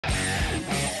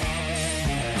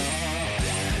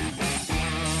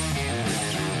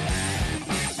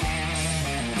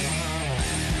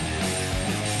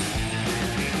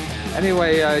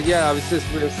Anyway, yeah, we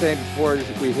were saying before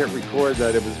we hit record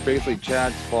that it was basically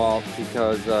Chad's fault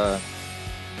because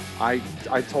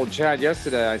I told Chad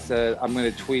yesterday. I said I'm going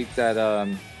to tweet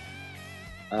that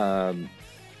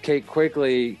Kate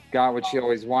Quigley got what she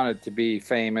always wanted, to be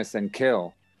famous and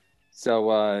kill.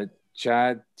 So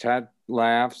Chad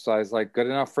laughed. So I was like, good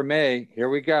enough for me. Here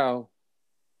we go.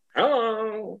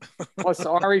 Hello. Plus,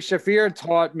 Ari Shafir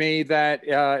taught me that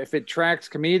if it tracks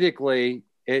comedically,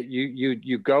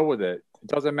 you go with it. It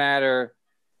doesn't matter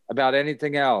about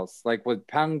anything else. Like with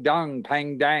Pang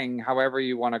Dang, however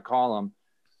you want to call him.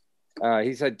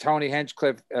 He said Tony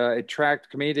Hinchcliffe it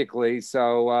tracked comedically,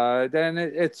 so then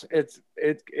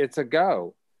it's a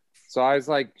go. So I was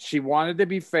like, she wanted to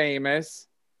be famous.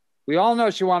 We all know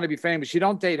she wanted to be famous. You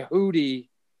don't date Hootie.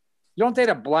 You don't date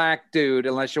a black dude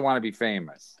unless you want to be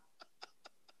famous.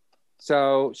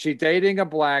 So she's dating a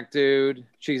black dude.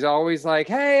 She's always like,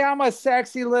 hey, I'm a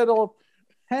sexy little,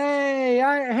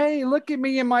 hey, look at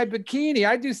me in my bikini.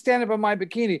 I do stand up in my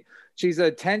bikini. She's a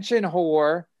attention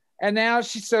whore. And now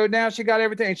she got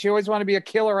everything. And she always wanted to be a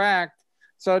killer act.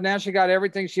 So now she got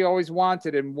everything she always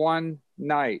wanted in one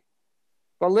night.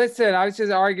 But listen, I was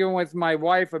just arguing with my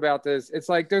wife about this. It's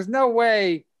like, there's no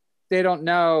way they don't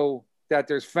know that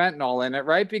there's fentanyl in it,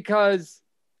 right? Because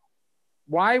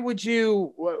why would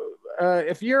you,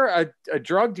 if you're a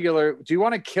drug dealer, do you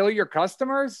want to kill your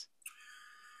customers?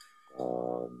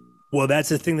 Well, that's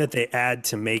the thing that they add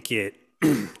to make it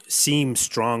seem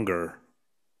stronger,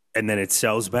 and then it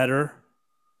sells better.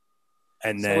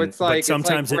 And then, so it's like,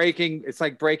 sometimes it's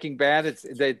like Breaking Bad.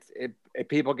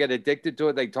 People get addicted to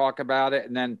it. They talk about it,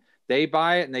 and then they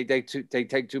buy it, and they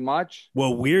take too much.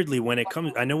 Well, weirdly, when it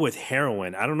comes, I know with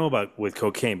heroin, I don't know about with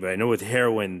cocaine, but I know with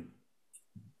heroin,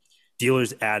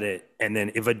 dealers add it, and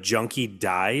then if a junkie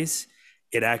dies,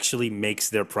 it actually makes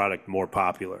their product more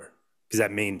popular because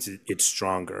that means it's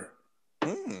stronger.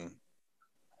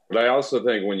 But I also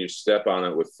think when you step on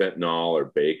it with fentanyl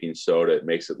or baking soda, it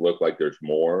makes it look like there's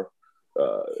more.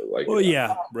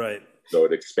 Yeah, right. So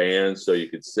it expands, so you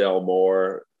could sell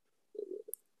more,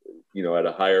 at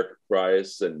a higher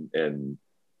price, and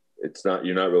it's not,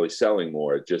 you're not really selling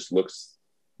more. It just looks.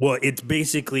 Well,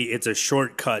 it's a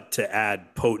shortcut to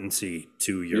add potency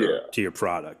to your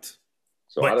product.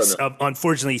 So but I don't know.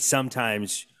 Unfortunately,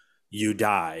 sometimes you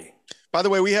die. By the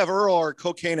way, we have Earl, our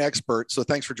cocaine expert. So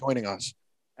thanks for joining us.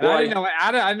 And I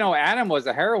didn't know Adam was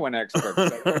a heroin expert.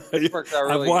 So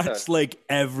I've watched like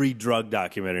every drug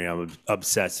documentary. I'm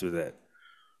obsessed with it.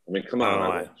 I mean, come on. I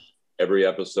watched every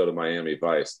episode of Miami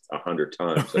Vice 100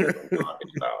 times. That I'm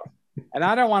talking about. And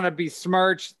I don't want to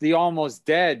besmirch The Almost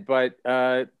Dead, but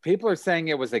people are saying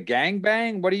it was a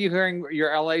gangbang. What are you hearing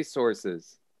your LA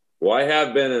sources? Well, I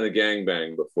have been in a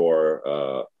gangbang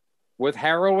before. With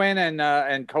heroin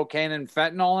and cocaine and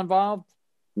fentanyl involved?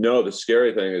 No, the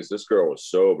scary thing is this girl was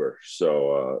sober.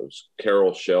 So it was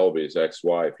Carol Shelby's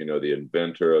ex-wife, the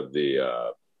inventor of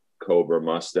the Cobra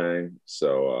Mustang.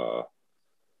 So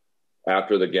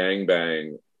after the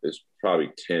gangbang, there's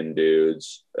probably 10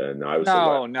 dudes, and I was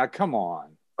now come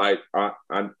on.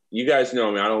 I'm you guys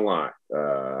know me. I don't lie.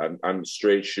 I'm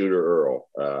straight shooter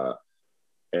Earl,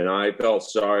 and I felt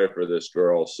sorry for this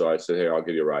girl, so I said, "Hey, I'll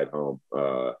give you a ride home."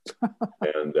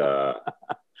 And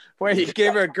wait, you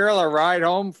gave a girl a ride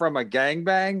home from a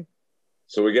gangbang?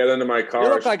 So we get into my car. You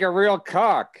look like a real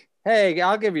cock. Hey,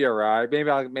 I'll give you a ride.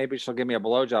 Maybe she'll give me a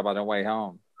blowjob on the way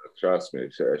home. Trust me,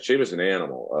 she was an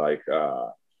animal.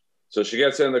 So she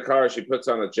gets in the car, she puts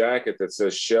on a jacket that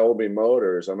says Shelby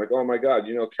Motors. I'm like, oh my God,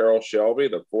 Carol Shelby,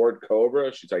 the Ford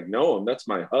Cobra? She's like, no, that's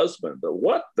my husband. But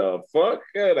what the fuck?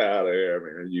 Get out of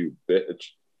here, man, you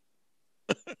bitch.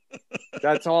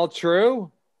 That's all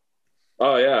true?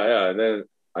 Oh, yeah. And then,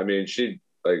 I mean, she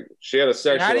had a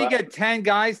sexual... How do you get 10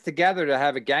 guys together to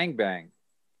have a gangbang?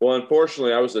 Well,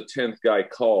 unfortunately, I was the 10th guy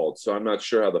called, so I'm not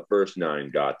sure how the first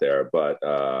 9 got there, but...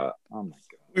 oh my God.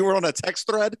 We were on a text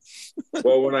thread.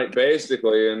 Well, when I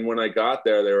got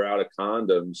there, they were out of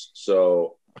condoms.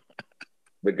 So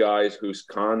the guys whose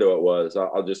condo it was,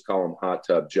 I'll just call him Hot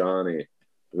Tub Johnny,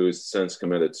 who's since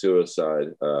committed suicide.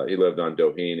 He lived on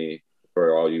Doheny,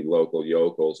 for all you local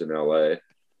yokels in LA.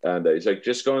 And he's like,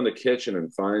 just go in the kitchen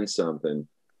and find something.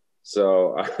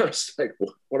 So I was like,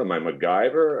 what am I,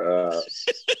 MacGyver?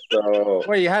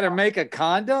 Wait, you had to make a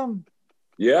condom?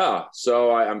 Yeah,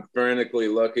 so I'm frantically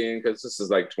looking because this is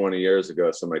like 20 years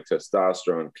ago, so my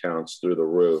testosterone counts through the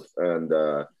roof. And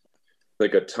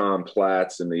think of Tom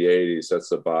Platz in the 80s.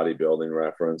 That's a bodybuilding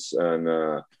reference.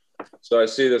 And so I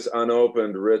see this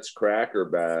unopened Ritz cracker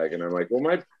bag, and I'm like, well,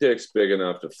 my dick's big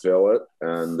enough to fill it.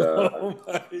 And oh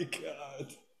my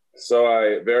God. So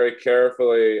I very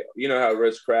carefully, you know how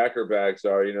Ritz cracker bags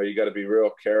are. You know, you got to be real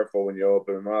careful when you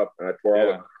open them up. And I pour all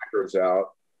the crackers out.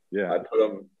 Yeah. I put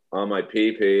them on my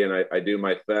pee and I do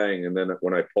my thing. And then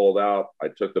when I pulled out, I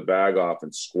took the bag off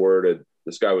and squirted.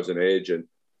 This guy was an agent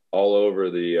all over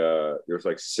the. There's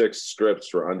like 6 strips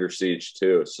for Under Siege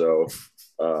 2. So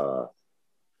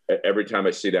every time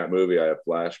I see that movie, I have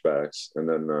flashbacks. And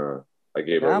then I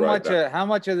gave her how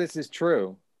much of this is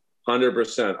true?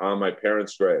 100% on my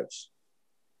parents' graves.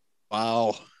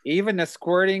 Wow. Even the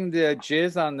squirting the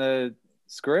jizz on the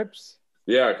scripts?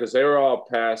 Yeah, because they were all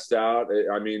passed out.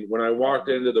 I mean, when I walked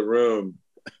into the room,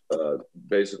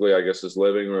 basically, I guess this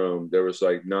living room, there was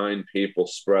like 9 people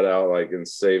spread out like in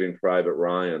Saving Private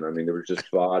Ryan. I mean, there were just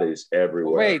bodies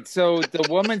everywhere. Wait, so the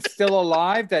woman's still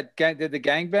alive that did the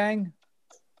gangbang?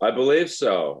 I believe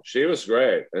so. She was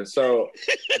great. And so...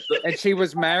 And she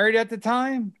was married at the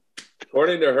time?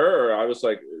 According to her, I was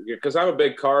like, because I'm a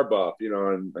big car buff, you know,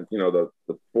 and you know,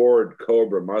 the Ford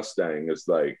Cobra Mustang is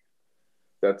like,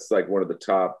 that's like one of the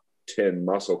top 10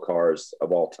 muscle cars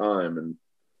of all time.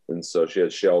 And so she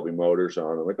had Shelby Motors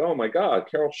on. I'm like, oh my God,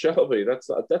 Carroll Shelby,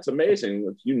 that's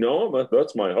amazing. You know him?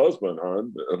 That's my husband,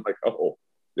 hon. I'm like, oh,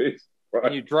 geez.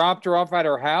 Right. You dropped her off at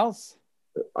her house?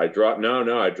 I dropped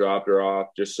her off,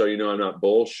 just so you know I'm not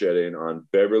bullshitting, on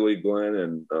Beverly Glen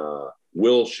and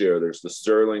Wilshire. There's the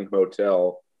Sterling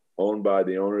Hotel owned by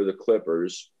the owner of the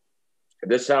Clippers.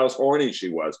 This is how horny she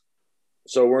was.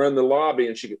 So we're in the lobby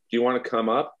and she goes, do you want to come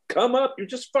up? Come up? You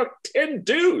just fucked 10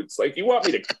 dudes. Like, you want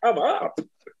me to come up?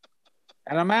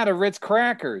 And I'm out of Ritz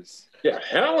crackers. Yeah,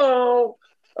 hello.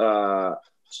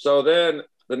 So then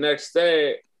the next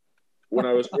day when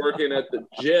I was working at the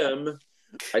gym,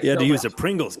 you had to use a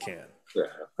Pringles can.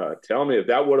 Tell me if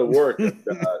that would have worked.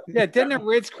 Yeah, didn't a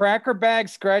Ritz cracker bag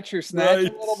scratch your snatch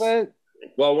a little bit?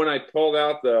 Well, when I pulled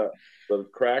out the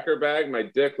cracker bag, my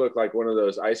dick looked like one of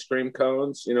those ice cream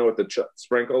cones, you know, with the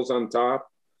sprinkles on top.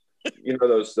 You know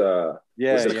those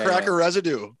cracker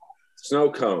residue,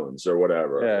 snow cones or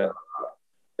whatever. Yeah.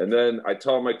 And then I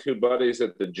told my 2 buddies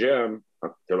at the gym,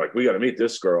 they're like, we got to meet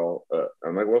this girl.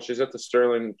 I'm like, well, she's at the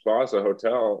Sterling Plaza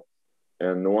Hotel.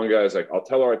 And the one guy's like, I'll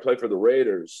tell her I play for the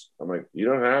Raiders. I'm like, you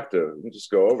don't have to. You can just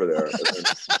go over there.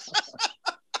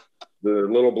 The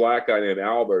little black guy named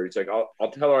Albert, he's like,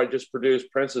 I'll tell her I just produced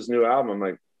Prince's new album. I'm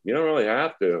like, you don't really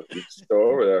have to. You just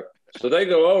go over there. So they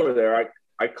go over there.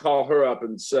 I call her up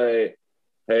and say,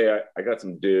 hey, I got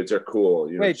some dudes. They're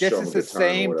cool. You know, wait, this is the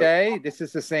same day? This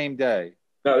is the same day?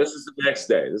 No, this is the next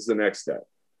day. This is the next day.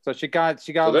 So she got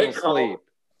a little sleep.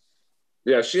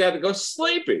 Yeah, she had to go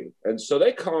sleeping. And so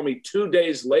they call me 2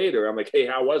 days later. I'm like, hey,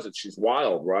 how was it? She's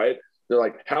wild, right? They're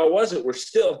like, how was it? We're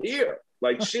still here.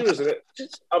 Like, she was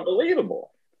just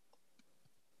unbelievable.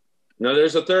 Now,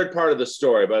 there's a third part of the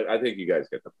story, but I think you guys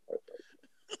get the point.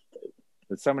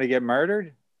 Did somebody get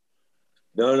murdered?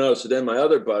 No. So then my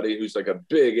other buddy, who's like a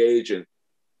big agent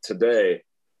today,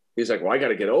 he's like, well, I got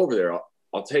to get over there.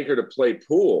 I'll take her to play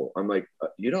pool. I'm like,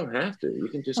 you don't have to. You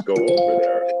can just go over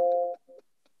there.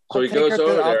 So he goes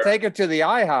over there. I'll take her to the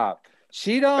IHOP.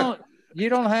 You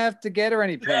don't have to get her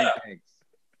any pancakes.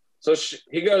 So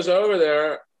he goes over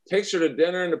there, takes her to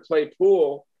dinner and to play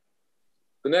pool.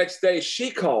 The next day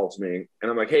she calls me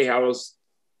and I'm like, hey, how was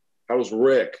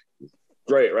Rick?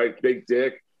 Great, right? Big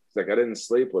dick. He's like, I didn't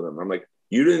sleep with him. I'm like,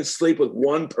 you didn't sleep with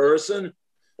one person?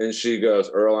 And she goes,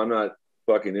 Earl, I'm not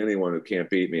fucking anyone who can't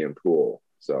beat me in pool.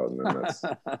 So then that's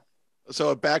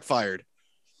so it backfired.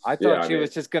 I thought she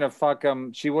was just gonna fuck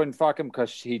him. She wouldn't fuck him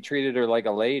because he treated her like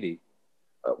a lady.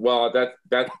 Well,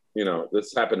 that you know,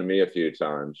 this happened to me a few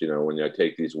times. You know, when I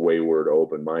take these wayward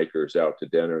open micers out to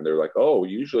dinner, and they're like, "Oh,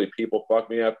 usually people fuck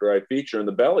me after I feature in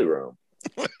the belly room."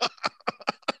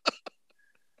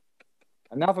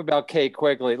 Enough about Kate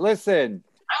Quigley. Listen.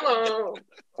 Hello.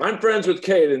 I'm friends with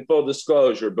Kate in full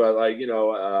disclosure, but like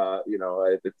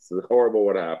it's horrible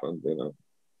what happened. You know.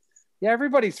 Yeah,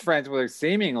 everybody's friends with her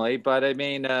seemingly, but I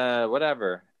mean,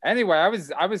 whatever. Anyway, I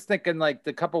was thinking like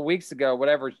a couple weeks ago,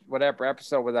 whatever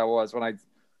episode that was,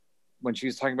 when she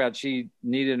was talking about she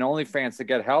needed an OnlyFans to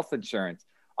get health insurance.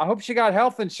 I hope she got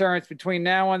health insurance between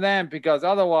now and then, because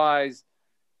otherwise,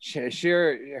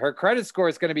 her credit score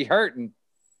is going to be hurting.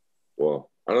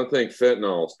 Well, I don't think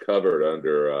fentanyl is covered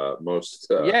under most.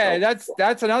 Yeah,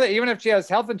 that's another. Even if she has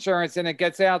health insurance and it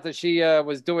gets out that she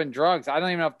was doing drugs, I don't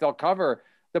even know if they'll cover.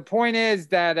 The point is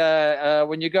that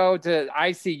when you go to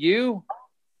ICU,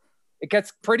 it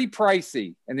gets pretty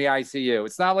pricey in the ICU.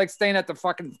 It's not like staying at the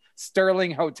fucking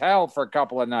Sterling Hotel for a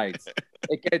couple of nights.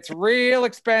 It gets real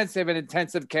expensive in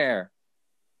intensive care.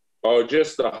 Oh,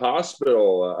 just the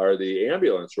hospital or the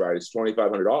ambulance ride is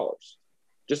 $2,500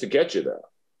 just to get you there.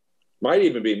 Might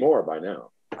even be more by now.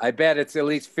 I bet it's at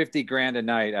least 50 grand a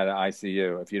night at an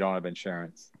ICU if you don't have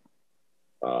insurance.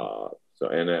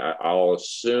 I'll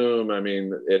assume, I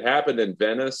mean, it happened in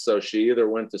Venice, so she either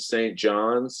went to St.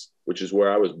 John's, which is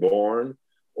where I was born,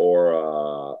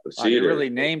 or Cedar. You're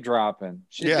really name dropping.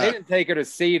 They didn't take her to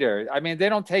Cedar. I mean, they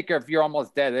don't take her if you're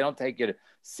almost dead. They don't take you to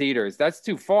Cedars. That's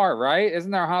too far, right? Isn't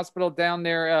there a hospital down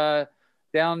there,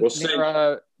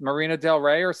 near Marina Del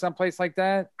Rey or someplace like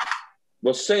that?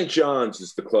 Well, St. John's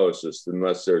is the closest,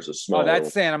 unless there's a small. Oh,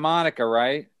 that's Santa Monica,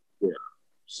 right? Yeah.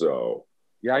 So.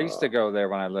 Yeah, I used to go there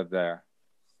when I lived there.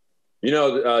 You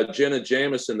know, Jenna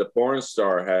Jameson, the porn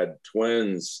star, had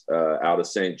twins out of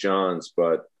St. John's,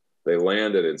 but they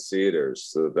landed in Cedars,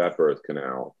 so that birth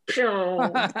canal. I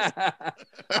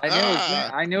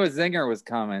knew a zinger was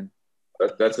coming.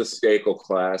 That's a Skakel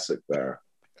classic there.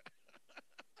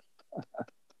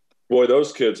 Boy,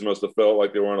 those kids must have felt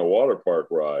like they were on a water park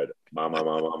ride.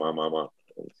 Mama.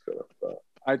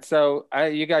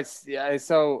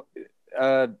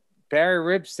 Barry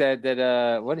Ribs said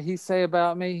that, what did he say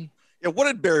about me? Yeah, what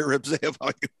did Barry Ribs say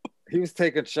about you? He was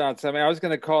taking shots. I mean, I was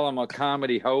going to call him a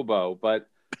comedy hobo, but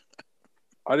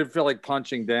I didn't feel like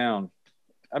punching down.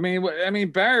 I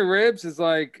mean, Barry Ribs is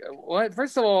like, what?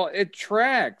 First of all, it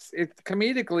tracks.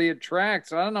 Comedically, it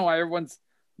tracks. I don't know why everyone's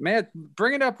mad.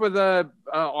 Bring it up with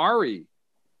Ari.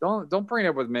 Don't bring it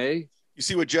up with me. You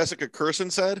see what Jessica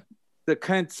Curson said? The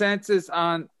consensus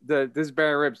on this is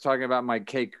Barry Ribs talking about my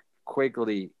Kate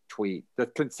Quigley tweet. The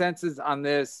consensus on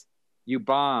this, you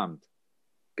bombed.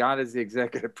 God is the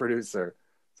executive producer.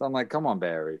 So I'm like, come on,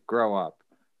 Barry, grow up.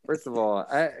 First of all,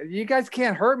 you guys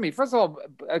can't hurt me. First of all,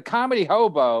 a comedy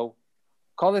hobo,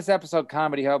 call this episode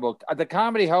Comedy Hobo. The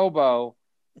comedy hobo,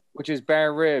 which is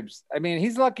Barry Ribs. I mean,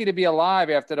 he's lucky to be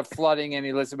alive after the flooding in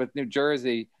Elizabeth, New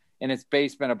Jersey, in his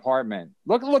basement apartment.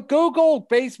 Look, Google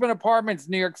basement apartments,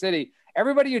 New York City.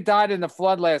 Everybody who died in the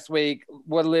flood last week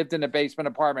would have lived in a basement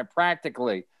apartment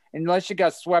practically, unless you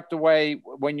got swept away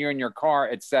when you're in your car,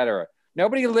 etc.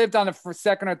 Nobody who lived on the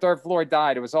second or third floor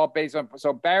died. It was all basement.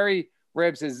 So Barry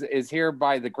Ribs is here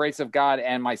by the grace of God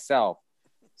and myself.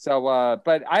 So,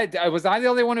 but was I the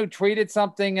only one who tweeted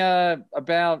something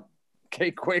about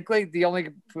Kate Quigley? The only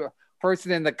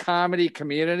person in the comedy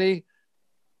community?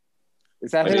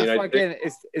 Is that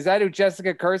is that who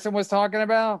Jessica Curson was talking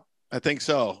about? I think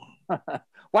so.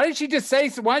 Why didn't she just say?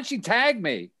 Why didn't she tag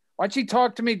me? Why don't she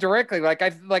talk to me directly? Like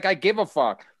I give a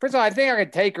fuck. First of all, I think I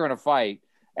could take her in a fight.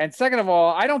 And second of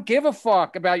all, I don't give a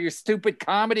fuck about your stupid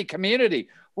comedy community.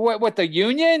 What the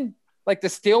union? Like the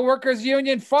Steelworkers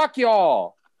Union? Fuck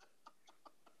y'all.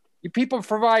 You people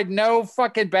provide no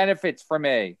fucking benefits for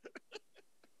me.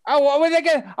 Oh, what were they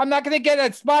gonna? I'm not gonna get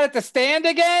a spot at the stand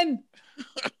again?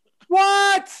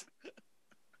 What?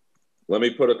 Let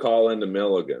me put a call into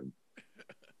Milligan.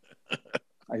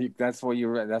 That's how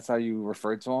you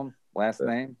referred to him? Last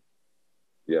name?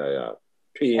 Yeah.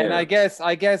 PM. And I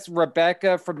guess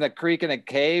Rebecca from the Creek in the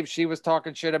Cave, she was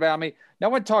talking shit about me. No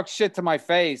one talks shit to my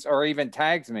face or even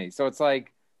tags me. So it's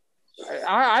like,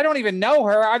 I don't even know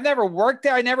her. I've never worked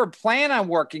there. I never plan on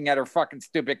working at her fucking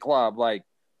stupid club. Like,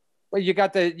 well, you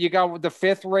got the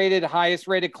fifth rated, highest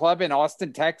rated club in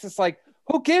Austin, Texas. Like,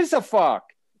 who gives a fuck?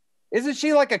 Isn't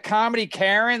she like a comedy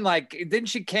Karen? Like, didn't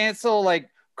she cancel like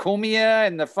Kumia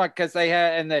and the fuck because they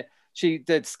had and the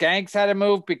Skanks had to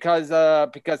move because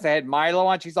they had Milo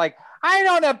on. She's like, I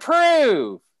don't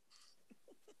approve.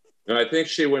 And I think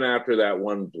she went after that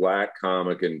one black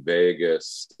comic in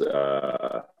Vegas,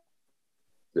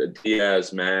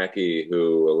 Diaz Mackey,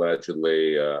 who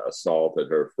allegedly assaulted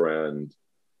her friend,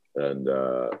 and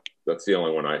that's the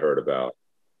only one I heard about.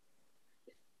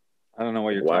 I don't know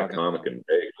what you're black talking comic about. In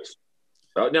Vegas.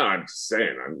 No, I'm just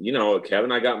saying.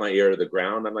 Kevin, I got my ear to the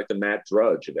ground. I'm like the Matt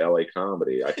Drudge of LA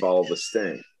comedy. I follow the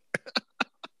sting.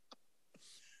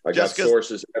 I got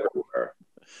sources everywhere.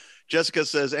 Jessica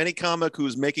says any comic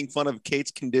who's making fun of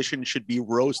Kate's condition should be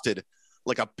roasted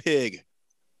like a pig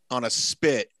on a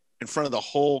spit in front of the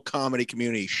whole comedy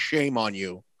community. Shame on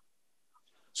you.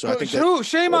 So I think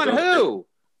shame on who?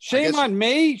 Shame on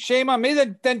me? Shame on me?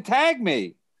 Then tag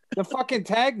me. Then fucking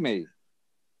tag me.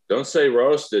 Don't say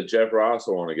roasted. Jeff Ross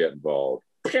will want to get involved.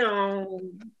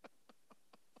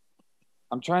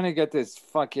 I'm trying to get this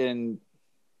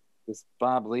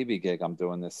Bob Levy gig I'm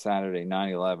doing this Saturday,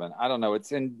 9/11. I don't know.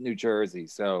 It's in New Jersey,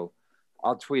 so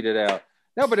I'll tweet it out.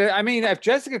 No, but I mean, if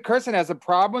Jessica Curson has a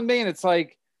problem with me, and it's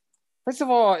like, first of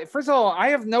all, I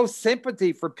have no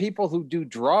sympathy for people who do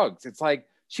drugs. It's like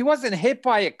she wasn't hit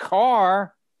by a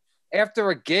car after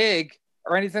a gig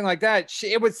or anything like that.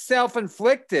 It was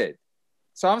self-inflicted.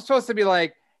 So I'm supposed to be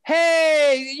like,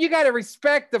 hey, you got to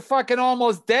respect the fucking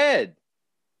almost dead.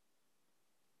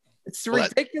 It's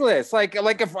ridiculous. Like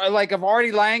if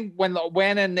Artie Lang,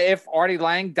 when and if Artie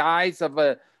Lang dies of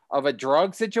a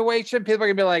drug situation, people are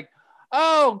gonna be like,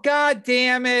 oh God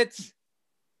damn it.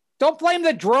 Don't blame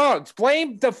the drugs.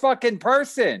 Blame the fucking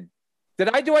person. Did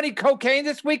I do any cocaine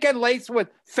this weekend laced with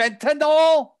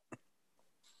fentanyl?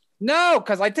 No,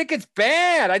 because I think it's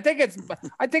bad. I think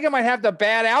it might have the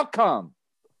bad outcome.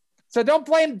 So don't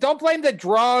blame the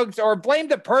drugs or blame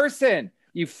the person,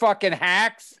 you fucking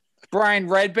hacks. Brian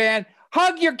Redband,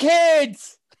 hug your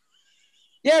kids.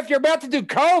 Yeah, if you're about to do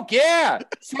coke, yeah,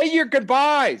 say your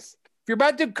goodbyes. If you're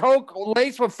about to do coke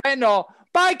laced with fentanyl,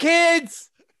 bye kids.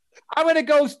 I'm gonna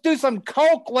go do some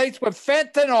coke laced with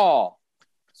fentanyl.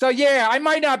 So yeah, I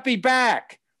might not be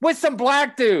back with some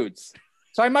black dudes.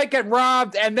 So I might get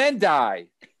robbed and then die.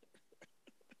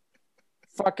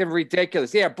 Fucking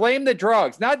ridiculous. Yeah, blame the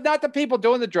drugs, not the people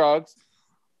doing the drugs.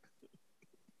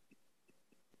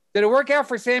 Did it work out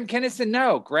for Sam Kinison?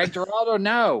 No. Greg Giraldo?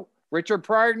 No. Richard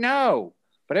Pryor? No.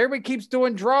 But everybody keeps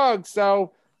doing drugs.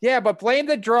 So yeah, but blame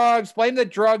the drugs, blame the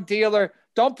drug dealer.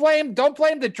 Don't blame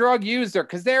the drug user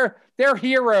because they're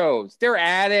heroes. They're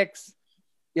addicts.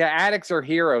 Yeah, addicts are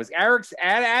heroes.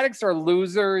 Addicts are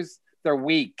losers. They're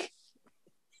weak.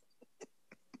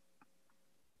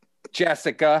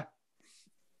 Jessica.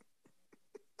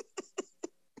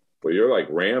 Well, you're like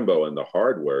Rambo in the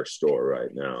hardware store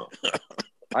right now.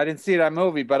 I didn't see that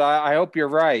movie, but I hope you're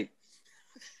right.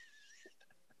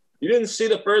 You didn't see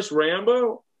the first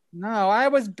Rambo? No, I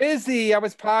was busy. I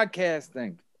was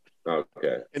podcasting.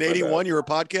 Okay. In 81, you were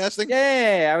podcasting?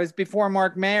 Yeah, I was before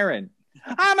Mark Maron.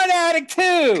 I'm an addict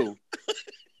too.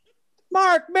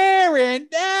 Mark Maron,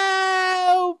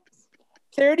 no.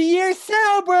 30 years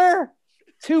sober.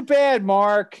 Too bad,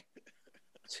 Mark.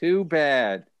 Too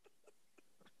bad.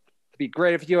 It'd be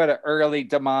great if you had an early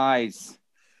demise.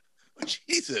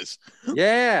 Jesus.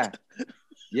 Yeah.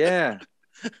 Yeah.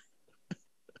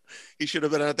 He should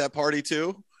have been at that party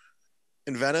too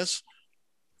in Venice.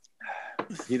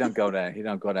 He don't go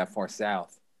that far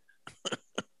south.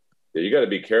 Yeah, you got to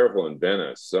be careful in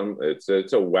Venice. It's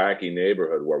a wacky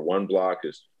neighborhood where one block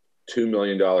is $2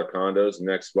 million condos,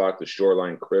 next block the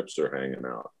Shoreline Crips are hanging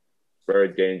out. Very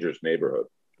dangerous neighborhood.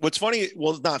 What's funny?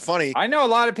 Well, it's not funny. I know a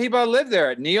lot of people that live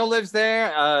there. Neil lives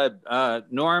there.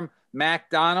 Norm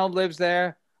MacDonald lives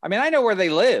there. I mean, I know where they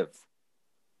live.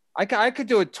 I could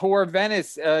do a tour of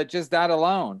Venice just that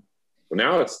alone. Well,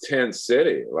 now it's tent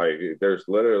city. Like there's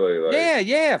literally like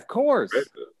yeah, of course.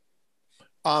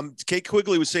 Kate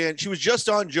Quigley was saying she was just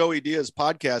on Joey Diaz's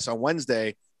podcast on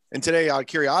Wednesday, and today, out of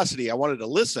curiosity, I wanted to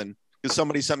listen because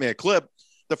somebody sent me a clip.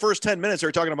 The first 10 minutes, they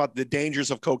were talking about the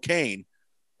dangers of cocaine,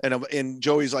 and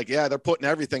Joey's like, "Yeah, they're putting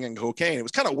everything in cocaine." It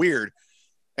was kind of weird.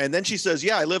 And then she says,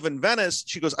 "Yeah, I live in Venice."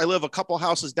 She goes, "I live a couple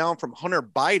houses down from Hunter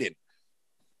Biden."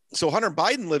 So Hunter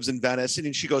Biden lives in Venice,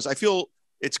 and she goes, "I feel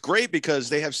it's great because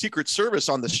they have Secret Service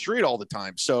on the street all the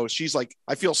time." So she's like,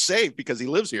 "I feel safe because he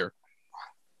lives here."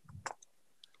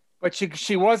 But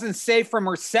she wasn't safe from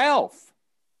herself.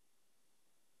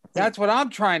 That's what I'm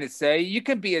trying to say. You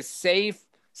can be a safe,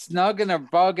 snug in a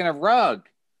bug in a rug.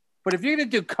 But if you're going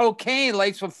to do cocaine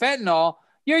laced with fentanyl,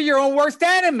 you're your own worst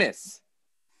enemies.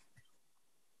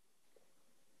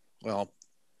 Well,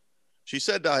 she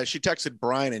said she texted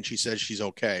Brian and she says she's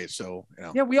okay. So, you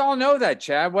know. Yeah, we all know that,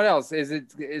 Chad. What else? Is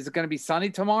it going to be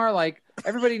sunny tomorrow? Like,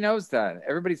 everybody knows that.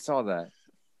 Everybody saw that.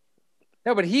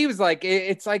 No, but he was like,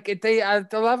 it's like I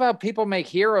love how people make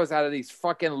heroes out of these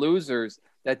fucking losers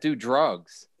that do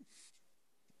drugs.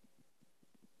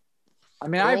 I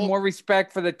mean, I have more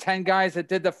respect for the 10 guys that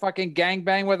did the fucking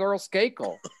gangbang with Earl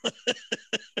Skakel.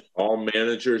 All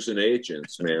managers and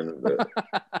agents, man.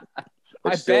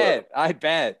 I bet.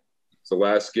 It's the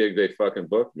last gig they fucking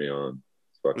booked me on.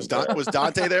 Was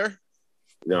Dante there?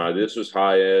 No, this was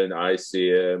high end.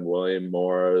 ICM, William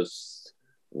Morris.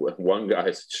 One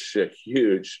guy's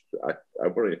huge. I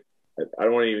don't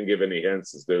want to even give any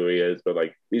hints as to who he is, but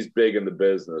like he's big in the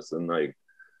business, and like,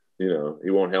 you know, he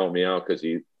won't help me out because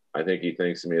I think he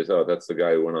thinks of me as, oh, that's the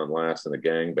guy who went on last in a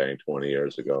gangbang 20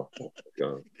 years ago.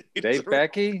 Dave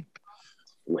Becky?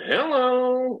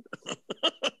 Hello.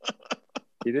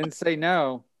 He didn't say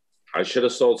no. I should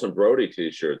have sold some Brody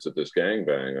t-shirts at this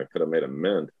gangbang. I could have made a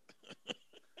mint.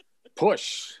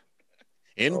 Push.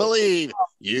 Believe.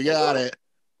 You got it.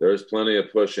 There's plenty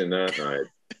of pushing that night.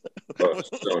 Oh,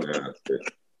 so nasty.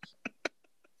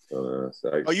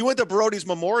 Oh, you went to Brody's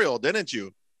Memorial, didn't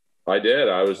you? I did.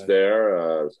 I was there.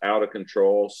 It was out of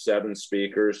control. 7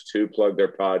 speakers, 2 plugged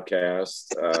their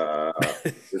podcast.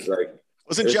 It's like,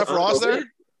 wasn't Jeff Ross there?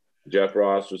 Jeff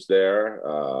Ross was there.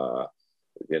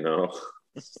 You know,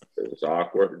 it was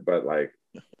awkward, but like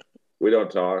we don't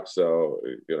talk. So,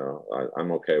 you know,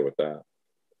 I'm okay with that.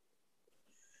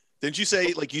 Didn't you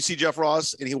say like you see Jeff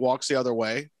Ross and he walks the other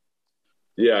way?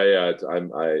 Yeah.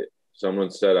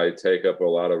 Someone said I take up a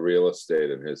lot of real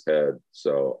estate in his head.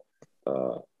 So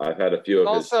I've had a few of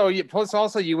also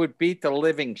you would beat the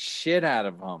living shit out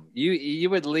of him. You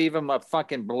would leave him a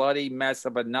fucking bloody mess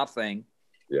of a nothing.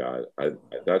 Yeah,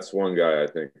 that's one guy I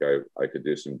think I could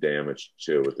do some damage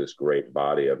to with this great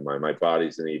body of mine. My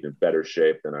body's in even better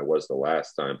shape than I was the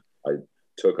last time I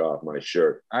took off my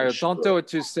shirt. All right, don't do it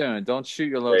too soon. Don't shoot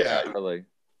your load early.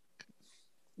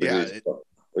 Yeah.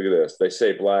 Look at this. They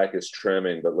say black is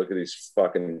trimming, but look at these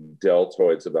fucking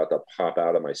deltoids about to pop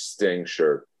out of my Sting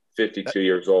shirt. 52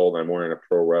 years old, and I'm wearing a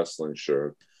pro wrestling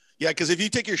shirt. Yeah, because if you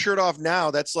take your shirt off now,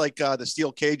 that's like the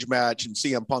steel cage match and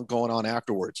CM Punk going on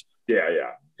afterwards. Yeah. You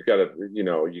got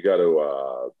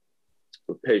to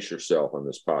pace yourself on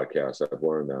this podcast. I've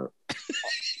learned that.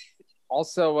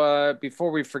 Also,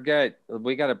 before we forget,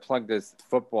 we got to plug this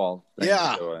football thing.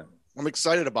 Yeah, I'm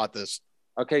excited about this.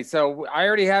 Okay, so I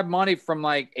already have money from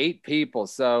like 8 people,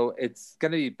 so it's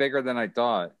going to be bigger than I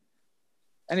thought.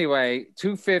 Anyway,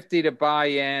 $250 to buy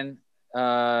in.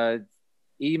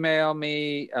 Email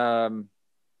me. And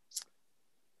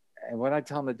what did I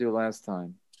tell him to do last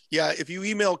time? Yeah, if you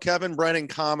email Kevin Brennan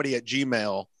Comedy at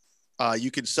Gmail,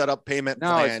 you can set up payment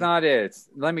No, plan. it's not it.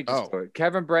 Let me just do it.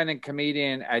 Kevin Brennan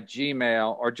Comedian at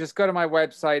Gmail, or just go to my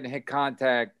website and hit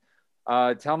contact.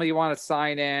 Tell me you want to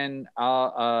sign in.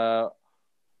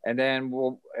 And then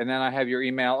I have your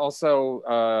email.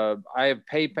 Also, I have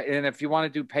PayPal, and if you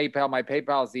want to do PayPal, my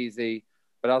PayPal is easy.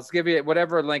 But I'll just give you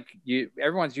whatever link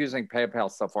everyone's using PayPal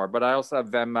so far. But I also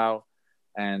have Venmo,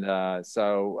 and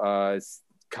so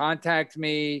contact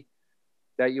me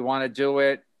that you want to do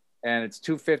it, and it's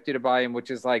 $250 to buy in,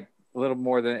 which is like a little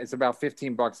more than it's about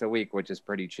 $15 a week, which is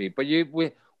pretty cheap. But you're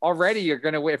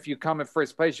gonna win if you come in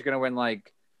first place. You're gonna win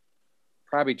like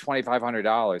probably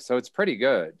 $2,500. So it's pretty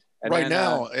good. And right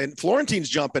now, and Florentine's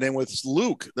jumping in with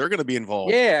Luke. They're going to be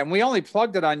involved. Yeah, and we only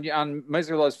plugged it on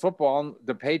Misery Loves Football on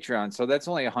the Patreon, so that's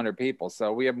only 100 people.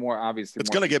 So we have more, obviously.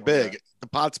 It's going to get big. The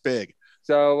pot's big.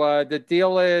 So the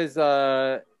deal is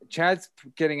Chad's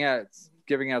giving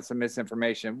out some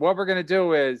misinformation. What we're going to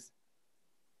do is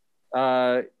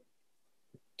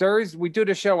Thursday, we do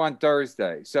the show on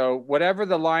Thursday. So whatever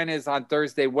the line is on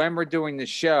Thursday when we're doing the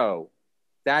show,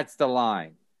 that's the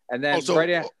line. And then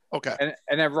okay.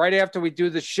 And then right after we do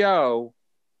the show,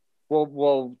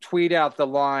 we'll tweet out the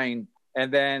line, and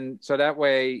then so that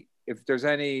way, if there's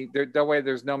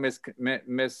there's no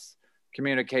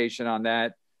miscommunication on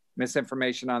that,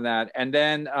 misinformation on that, and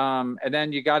then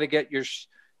you got to get you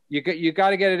got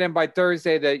to get it in by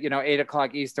Thursday,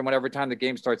 8:00 Eastern, whatever time the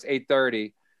game starts,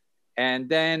 8:30, and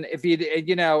then if you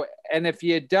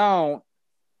don't,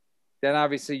 then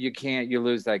obviously you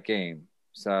lose that game.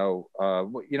 So,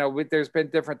 there's been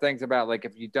different things about like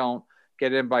if you don't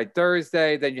get in by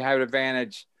Thursday, then you have an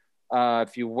advantage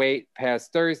if you wait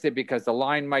past Thursday because the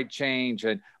line might change.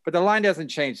 But the line doesn't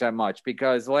change that much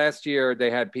because last year they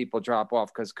had people drop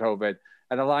off because COVID,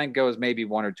 and the line goes maybe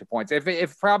 1 or 2 points. If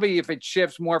it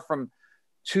shifts more from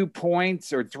 2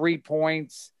 points or 3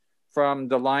 points from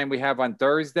the line we have on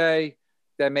Thursday,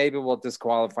 then maybe we'll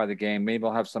disqualify the game. Maybe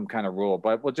we'll have some kind of rule,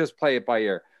 but we'll just play it by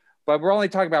ear. But we're only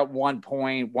talking about 1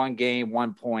 point, 1 game,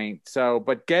 1 point. So,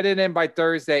 but get it in by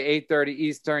Thursday, 8:30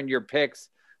 Eastern, your picks.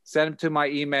 Send them to my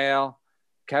email,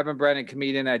 Kevin Brennan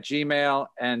Comedian at Gmail.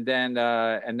 And then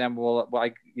I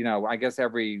guess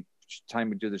every time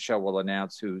we do the show, we'll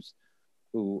announce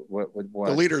what.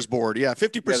 The leaders board. Yeah.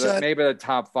 50%. Maybe the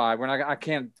top 5. I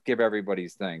can't give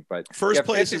everybody's thing, but first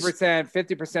place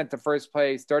 50% to first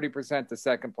place, 30% to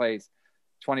second place,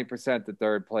 20% to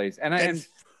third place. And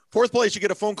fourth place, you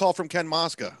get a phone call from Ken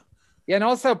Mosca. Yeah, and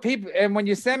also people, and when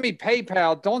you send me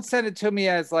PayPal, don't send it to me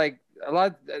as like a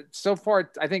lot. So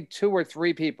far, I think 2 or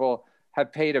 3 people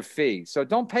have paid a fee. So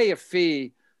don't pay a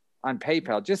fee on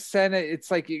PayPal. Just send it.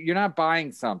 It's like you're not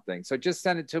buying something. So just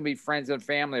send it to me, friends and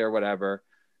family or whatever,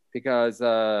 because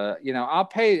I'll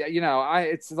pay.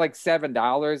 It's like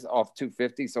 $7 off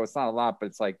 $250, so it's not a lot,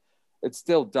 but it's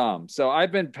still dumb. So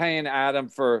I've been paying Adam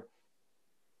for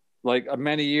like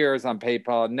many years on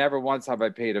PayPal. Never once have I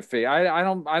paid a fee. I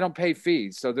don't pay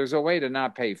fees. So there's a way to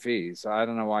not pay fees. So I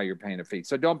don't know why you're paying a fee.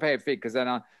 So don't pay a fee because then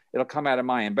it'll come out of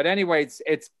my end. But anyway,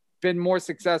 it's been more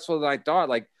successful than I thought.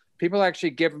 Like people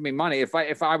actually giving me money. If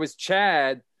I was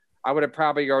Chad, I would have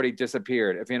probably already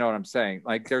disappeared. If you know what I'm saying.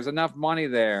 Like there's enough money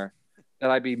there that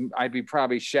I'd be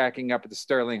probably shacking up at the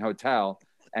Sterling Hotel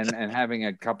and having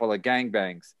a couple of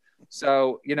gangbangs.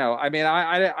 So,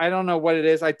 I don't know what it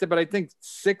is. But I think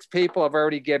 6 people have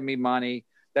already given me money.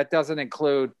 That doesn't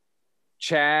include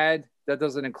Chad. That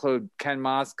doesn't include Ken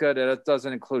Mosca. That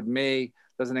doesn't include me.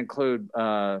 Doesn't include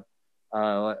Florentine.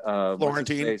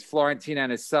 Florentine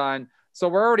and his son. So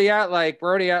we're already at like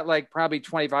probably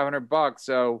 $2,500.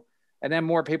 So, and then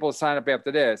more people sign up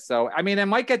after this. So I mean, it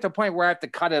might get to a point where I have to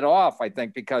cut it off. I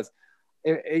think because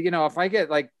if I get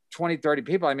like 20, 30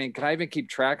 people, I mean, can I even keep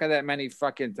track of that many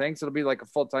fucking things? It'll be like a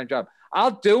full-time job.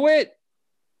 I'll do it,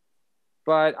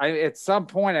 but at some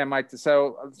point I might.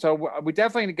 So we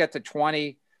definitely need to get to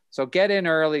 20. So get in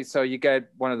early so you get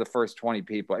one of the first 20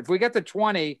 people. If we get to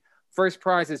 20, first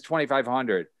prize is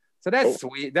 $2,500. So that's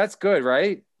sweet. That's good,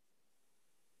 right?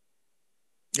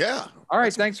 Yeah. All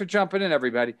right. Thanks for jumping in,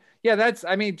 everybody. Yeah,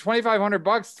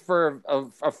 $2,500 for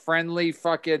a friendly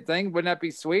fucking thing. Wouldn't that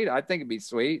be sweet? I think it'd be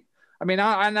sweet. I mean,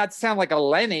 I'm not sound like a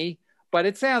Lenny, but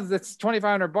it's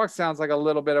 $2,500 sounds like a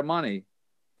little bit of money.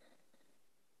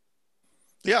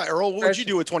 Yeah, Earl, what would you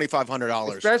do with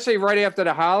 $2,500? Especially right after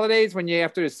the holidays, when you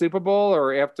after the Super Bowl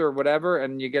or after whatever,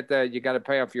 and you got to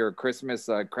pay off your Christmas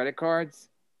credit cards.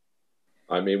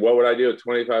 I mean, what would I do with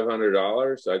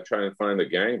 $2,500? I'd try and find a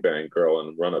gangbang girl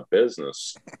and run a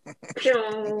business. That's your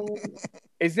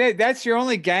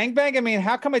only gangbang? I mean,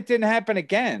 how come it didn't happen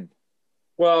again?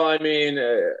 Well, I mean,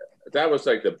 that was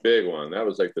like the big one. That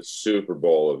was like the Super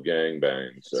Bowl of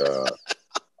gangbangs.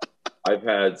 I've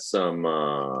had some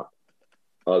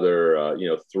other,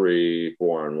 3,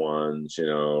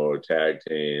 4-on-1s, tag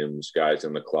teams, guys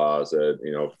in the closet,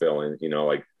 filling,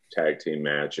 like tag team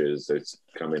matches. It's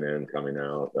coming in, coming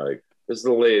out. Like this is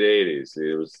the late '80s.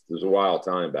 It was a wild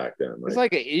time back then. It's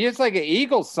like an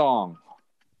Eagles song.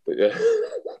 Yeah.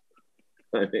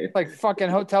 I mean, it's like fucking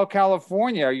Hotel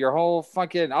California. Your whole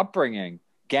fucking upbringing,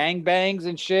 gangbangs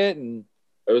and shit, and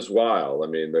it was wild. I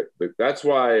mean, that's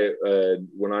why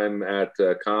when I'm at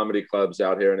comedy clubs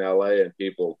out here in LA and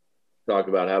people talk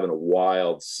about having a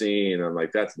wild scene, I'm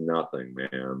like, that's nothing,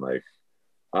 man. Like,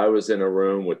 I was in a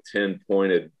room with 10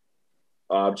 pointed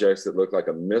objects that looked like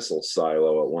a missile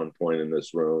silo at one point in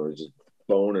this room. It was just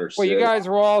boner. Well, you guys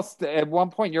were all at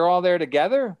one point. You're all there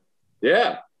together.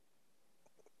 Yeah.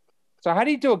 So how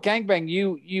do you do a gangbang?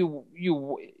 You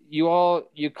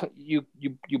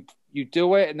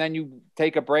do it and then you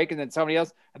take a break and then somebody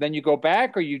else and then you go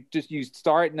back, or you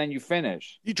start and then you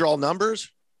finish? You draw numbers?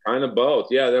 Kind of both.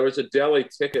 Yeah, there was a deli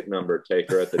ticket number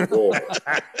taker at the door.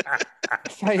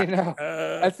 That's how you know.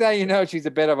 That's how you know she's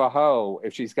a bit of a hoe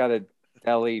if she's got a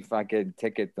deli fucking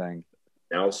ticket thing.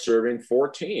 Now serving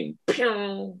 14.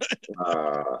 So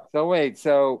wait,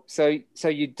 so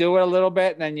you do it a little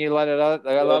bit and then you let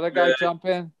another guy jump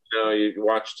in? You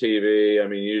watch TV. I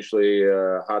mean, usually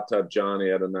Hot Tub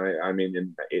Johnny at a night. I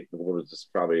mean, it was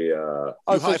just probably. So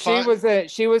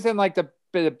she was in like the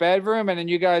bedroom, and then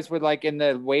you guys were like in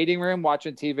the waiting room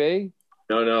watching TV.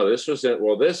 No, this was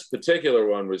this particular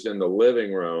one was in the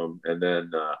living room, and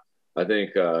then I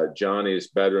think Johnny's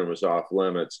bedroom was off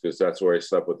limits because that's where he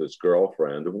slept with his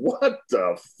girlfriend. What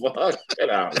the fuck? Get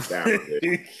out of town,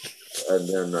 dude. And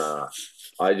then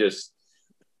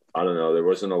I don't know. There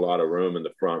wasn't a lot of room in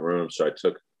the front room, so I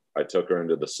took her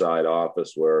into the side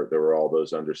office where there were all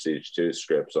those Under Siege 2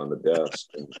 scripts on the desk,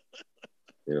 and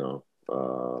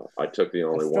I took the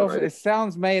only one. It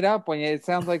sounds made up when it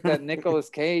sounds like that Nicolas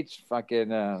Cage fucking.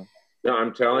 No,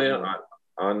 I'm telling you,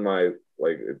 I'm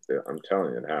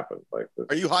telling you, it happened. Like this.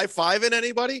 Are you high-fiving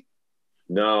anybody?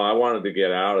 No, I wanted to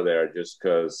get out of there just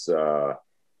because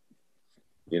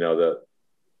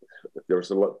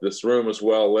this room was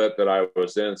well lit that I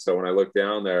was in. So when I looked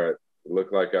down there, it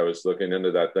looked like I was looking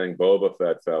into that thing Boba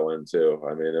Fett fell into.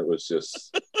 I mean, it was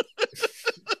just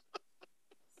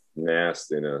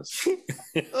nastiness.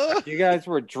 You guys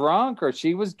were drunk, or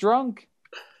she was drunk?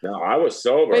 No, I was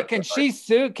sober. Wait, can she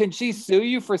sue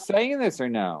you for saying this or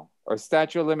no? Or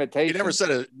statute of limitations? You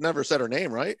never said her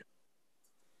name, right?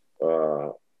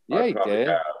 Yeah, he did.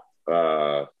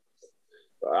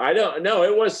 I don't know.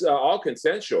 It was all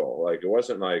consensual. Like, it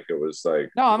wasn't like it was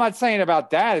like. No, I'm not saying about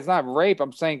that. It's not rape.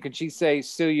 I'm saying, could she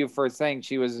sue you for saying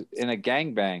she was in a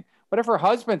gangbang? What if her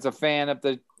husband's a fan of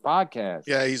the podcast?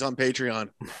 Yeah, he's on Patreon.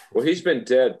 Well, he's been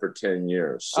dead for 10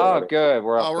 years. So good.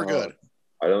 We're good.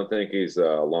 I don't think he's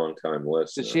a long-time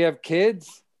listener. Does she have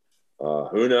kids?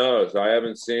 Who knows? I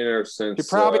haven't seen her since. She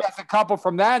probably has a couple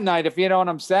from that night, if you know what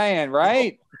I'm saying,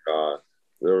 right? Oh,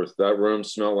 that room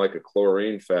smelled like a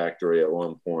chlorine factory at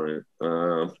one point.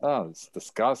 It's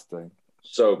disgusting.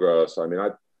 So gross. I mean,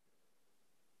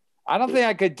 I don't think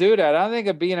I could do that. I don't think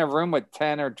I'd be in a room with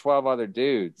 10 or 12 other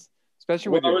dudes,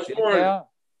 especially with your kids out.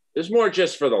 It's more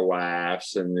just for the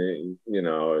laughs, and it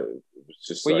was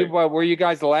just. Were you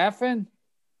guys laughing?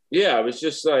 Yeah, it was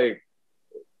just like,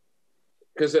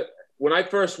 because when I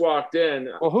first walked in,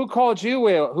 Well, who called you?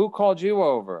 Who called you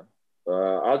over?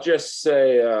 I'll just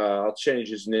say I'll change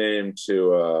his name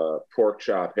to Pork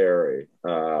Chop Harry.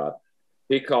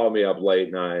 He called me up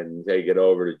late night and they get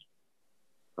over to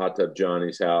Hot Tub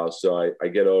Johnny's house. So I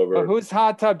get over. Well, who's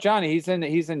Hot Tub Johnny? He's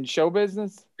in show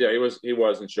business. Yeah, he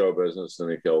was in show business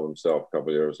and he killed himself a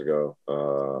couple of years ago.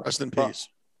 Rest in peace.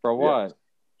 For what?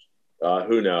 Yeah.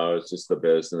 Who knows? Just the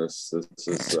business. This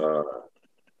is.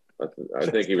 I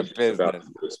think he was about.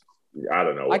 I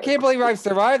don't know. I can't believe I've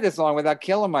survived this long without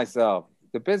killing myself.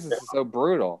 The business is so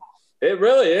brutal. It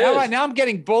really is. Now I'm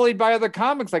getting bullied by other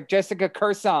comics like Jessica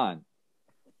Curson.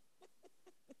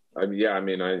 I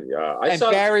mean, I and saw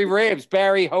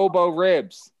Barry Hobo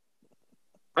Ribs.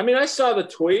 I mean, I saw the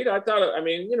tweet. I thought, I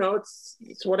mean, you know,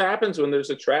 it's what happens when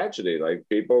there's a tragedy. Like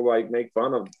people like make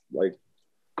fun of like.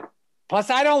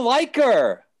 Plus, I don't like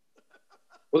her.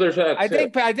 Well, there's that. I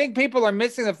think people are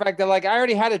missing the fact that like I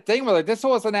already had a thing with her. This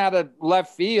wasn't out of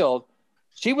left field.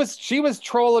 She was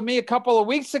trolling me a couple of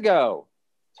weeks ago.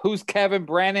 Who's Kevin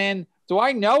Brennan? Do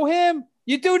I know him?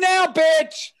 You do now,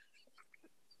 bitch.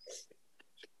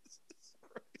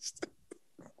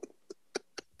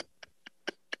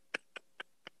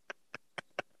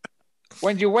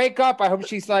 When you wake up, I hope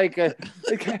she's like,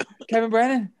 Kevin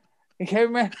Brennan?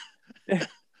 Kevin Brennan?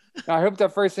 I hope the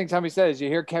first thing somebody says, you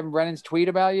hear Kevin Brennan's tweet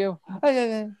about you?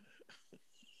 I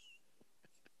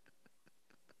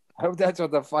hope that's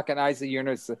what the fucking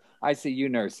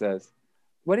ICU nurse says.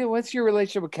 What's your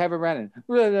relationship with Kevin Brennan?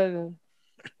 First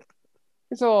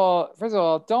of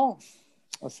all, don't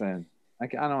listen. I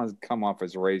don't want to come off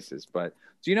as racist, but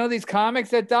do you know these comics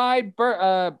that died?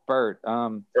 Bert. Bert.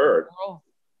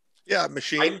 Yeah,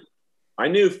 Machine. I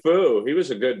knew Fu. He was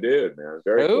a good dude, man.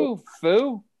 Very cool.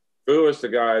 Fu was the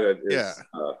guy that is. Yeah.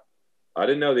 I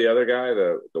didn't know the other guy,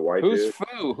 the white dude.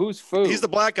 Who's Fu? He's the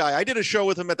black guy. I did a show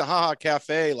with him at the Haha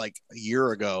Cafe like a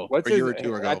year ago. A year or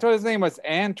two ago. I thought his name was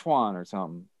Antoine or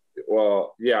something.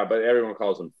 Well, yeah, but everyone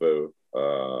calls him Fu.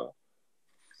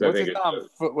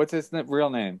 What's his real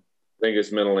name? I think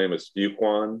his middle name is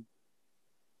Fuquan.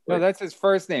 No, that's his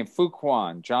first name,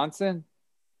 Fuquan Johnson.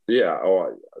 Yeah.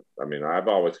 Oh, I mean, I've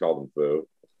always called him Fu.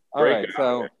 All right.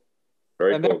 So,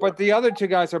 but the other two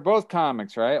guys are both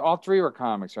comics, right? All three were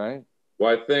comics, right?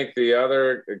 Well, I think the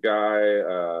other guy,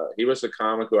 he was a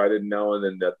comic who I didn't know, and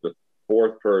then that the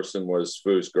fourth person was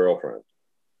Fu's girlfriend.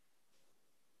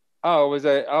 Oh,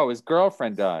 his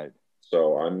girlfriend died.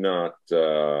 So I'm not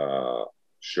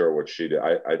sure what she did.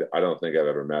 I don't think I've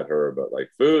ever met her, but like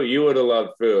Fu, you would have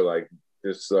loved Fu. Like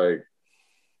just like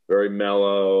very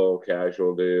mellow,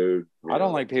 casual dude. I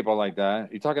don't like people like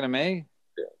that. You talking to me?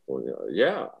 Yeah. Well,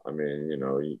 yeah. I mean, you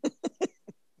know, he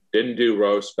didn't do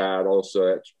roast battle, so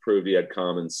that proved he had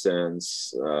common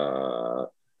sense. It's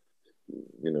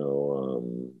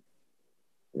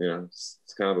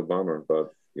kind of a bummer,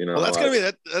 but you know, well, that's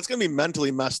gonna be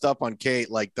mentally messed up on Kate.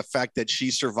 Like the fact that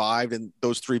she survived and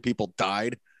those three people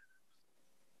died.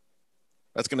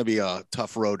 That's gonna be a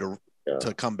tough road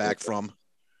to come back from.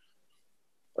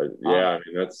 I mean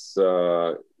that's.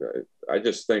 I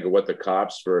just think of what the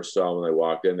cops first saw when they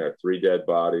walked in there: 3 dead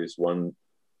bodies, 1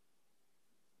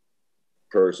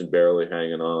 person barely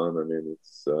hanging on. I mean,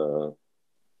 it's. Oh,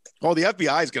 the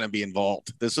FBI is going to be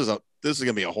involved. This is going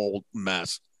to be a whole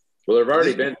mess. Well, there've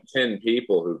already been 10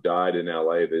 people who died in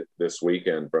LA this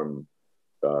weekend from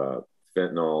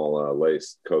fentanyl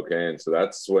laced cocaine. So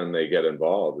that's when they get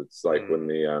involved. It's like when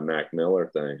the Mac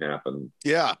Miller thing happened.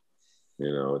 Yeah.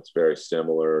 You know, it's very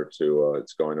similar to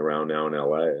it's going around now in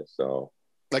LA. So,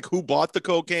 like, who bought the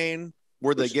cocaine?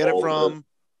 Where'd they get it from?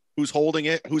 Who's holding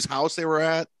it? Whose house they were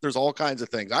at? There's all kinds of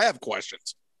things. I have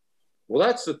questions. Well,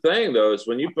 that's the thing, though, is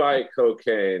when you buy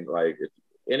cocaine, like if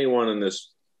anyone in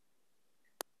this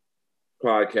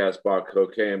podcast bought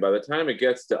cocaine, by the time it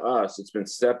gets to us, it's been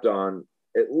stepped on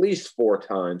at least 4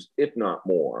 times, if not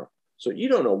more. So you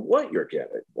don't know what you're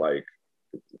getting. Like,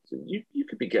 you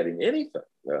could be getting anything.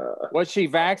 Was she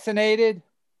vaccinated?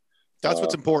 That's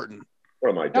what's important. What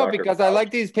am I? No, because I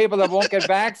like these people that won't get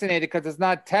vaccinated because it's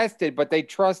not tested, but they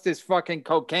trust this fucking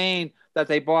cocaine that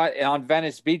they bought on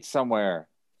Venice Beach somewhere.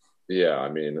 Yeah, I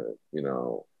mean, you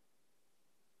know,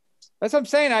 that's what I'm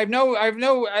saying. I have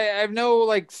no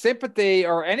like sympathy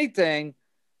or anything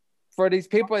for these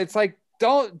people. It's like,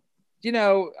 don't, you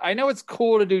know, I know it's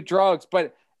cool to do drugs,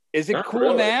 but is it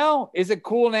cool now? Is it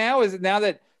cool now? Is it now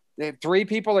that 3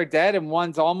 people are dead and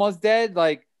 1's almost dead?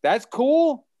 Like, that's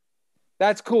cool.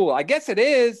 That's cool. I guess it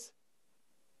is.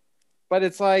 But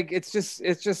it's like, it's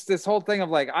just this whole thing of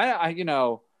like, I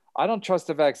don't trust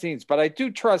the vaccines, but I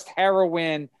do trust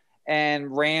heroin and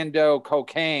rando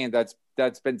cocaine that's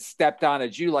that's been stepped on,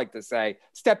 as you like to say,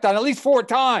 stepped on at least 4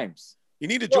 times. You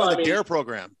need to join the DARE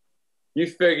program. You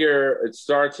figure it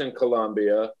starts in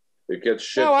Colombia. It gets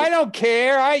shipped. No, I don't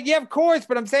care. Yeah, of course,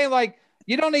 but I'm saying like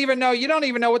you don't even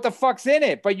know what the fuck's in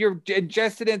it, but you're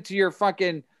ingested into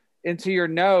your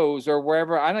nose or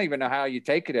wherever. I don't even know how you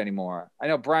take it anymore. I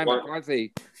know Brian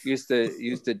McCarthy used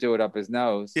to do it up his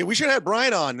nose. Yeah, we should have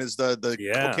Brian on as the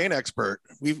cocaine expert.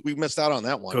 We missed out on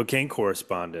that one. Cocaine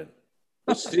correspondent.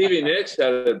 Well, Stevie Nicks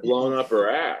had it blown up her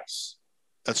ass.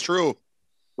 That's true.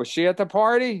 Was she at the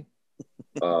party?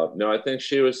 No, I think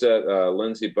she was at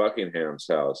Lindsey Buckingham's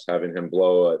house, having him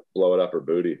blow it up her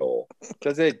booty hole.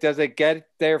 Does it get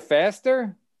there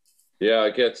faster? Yeah,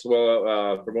 it gets from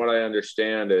what I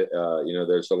understand,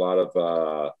 there's a lot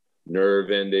of nerve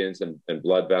endings and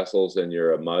blood vessels in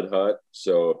your mud hut.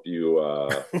 So if you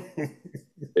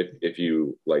if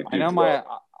you like, I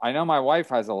know my wife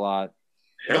has a lot.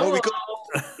 You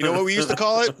know what we used to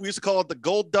call it? We used to call it the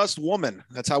gold dust woman.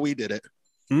 That's how we did it.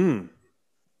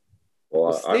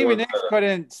 Well,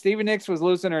 Stevie Nicks was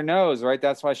losing her nose, right?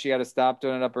 That's why she had to stop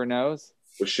doing it up her nose.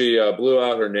 Well, she blew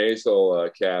out her nasal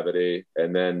cavity,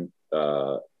 and then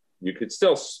you could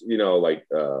still,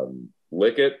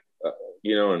 lick it,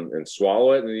 and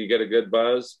swallow it, and you get a good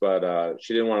buzz. But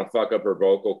she didn't want to fuck up her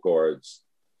vocal cords,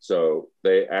 so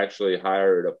they actually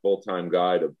hired a full-time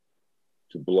guy to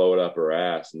blow it up her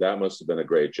ass, and that must have been a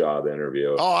great job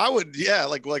interview. Oh, I would, yeah.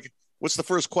 Like, what's the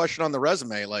first question on the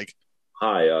resume? Like,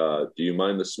 hi, do you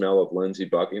mind the smell of Lindsey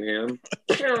Buckingham?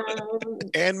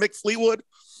 And Mick Fleetwood?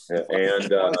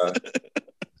 And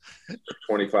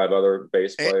 25 other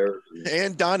bass players.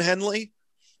 And Don Henley?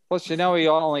 Plus, he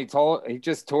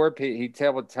just toured. He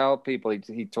would tell people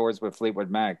he tours with Fleetwood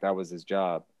Mac. That was his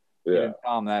job. Yeah. He didn't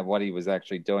tell him that what he was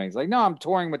actually doing. He's like, no, I'm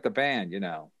touring with the band, What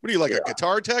are you, like a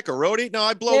guitar tech, a roadie? No,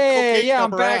 I blow cocaine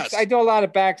up her ass. I do a lot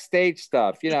of backstage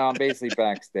stuff. I'm basically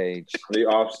backstage. The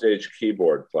offstage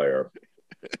keyboard player.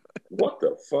 What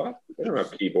the fuck? They don't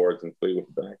have keyboards in Fleetwood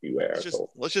Mac, you asshole.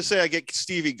 Let's just say I get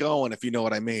Stevie going, if you know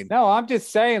what I mean. No, I'm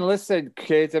just saying, listen,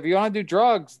 kids, if you want to do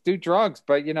drugs, do drugs.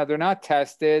 But they're not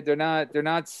tested. They're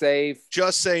not safe.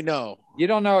 Just say no. You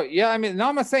don't know. Yeah, I mean, no,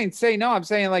 I'm not saying say no. I'm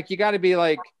saying like you got to be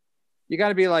like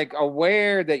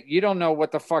aware that you don't know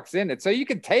what the fuck's in it. So you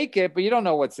can take it, but you don't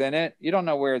know what's in it. You don't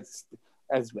know where it's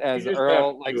as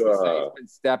Earl likes to say it's been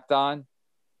stepped on.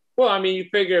 Well, I mean, you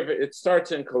figure if it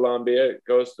starts in Colombia, it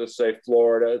goes to, say,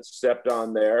 Florida, it's stepped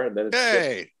on there, and then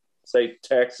it's say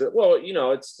Texas. Well,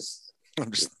 it's just... I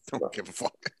don't give a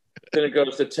fuck. Then it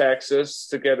goes to Texas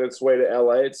to get its way to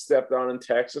L.A. It's stepped on in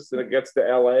Texas. Then it gets to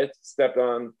L.A. It's stepped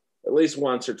on at least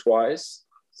once or twice.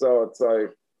 So it's like,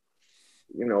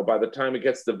 by the time it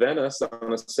gets to Venice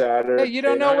on a Saturday... Yeah, you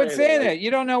don't know what's in it.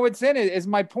 You don't know what's in it is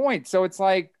my point. So it's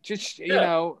like, just,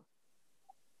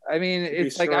 I mean,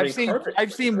 it's like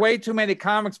I've seen way too many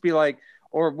comics be like,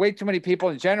 or way too many people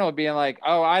in general being like,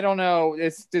 oh, I don't know,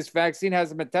 this vaccine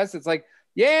hasn't been tested. It's like,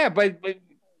 yeah, but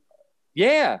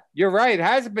yeah, you're right. It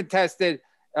hasn't been tested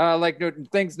like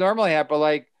things normally happen. But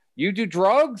like, you do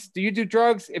drugs? Do you do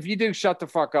drugs? If you do, shut the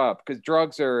fuck up, because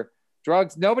drugs.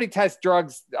 Nobody tests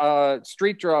drugs,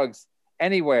 street drugs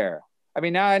anywhere. I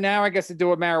mean, now I guess to do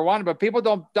with marijuana, but people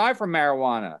don't die from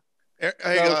marijuana.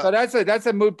 So that's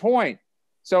a moot point.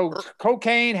 So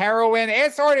cocaine, heroin.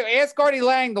 Ask Artie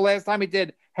Lang the last time he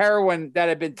did heroin that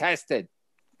had been tested.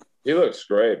 He looks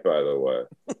great, by the way.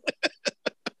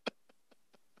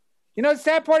 The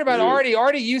sad part about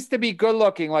Artie used to be good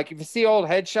looking. Like if you see old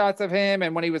headshots of him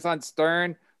and when he was on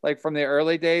Stern, like from the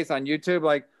early days on YouTube,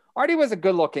 like Artie was a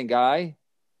good looking guy.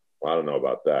 Well, I don't know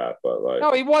about that, but like...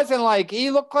 No, he wasn't like... He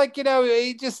looked like,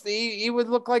 he would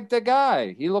look like the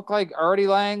guy. He looked like Artie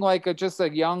Lang, like just a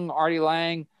young Artie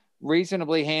Lang.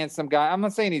 Reasonably handsome guy. I'm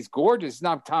not saying he's gorgeous. He's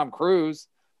not Tom Cruise.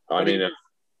 I mean,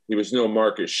 he was no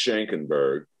Marcus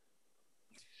Schenkenberg.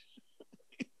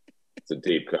 It's a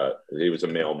deep cut. He was a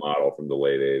male model from the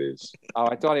late 80s. Oh,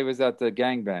 I thought he was at the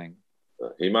gangbang.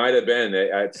 He might have been.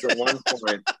 At one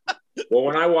point, well,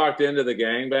 when I walked into the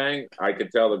gangbang, I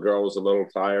could tell the girl was a little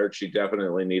tired. She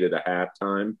definitely needed a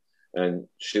halftime. And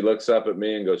she looks up at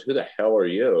me and goes, "Who the hell are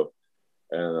you?"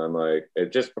 And I'm like,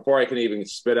 just before I can even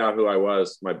spit out who I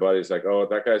was, my buddy's like, "Oh,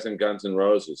 that guy's in Guns N'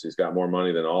 Roses. He's got more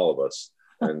money than all of us."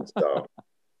 And so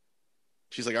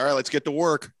she's like, "All right, let's get to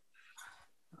work."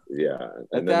 Yeah.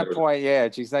 At that point, yeah,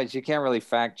 she's like, she can't really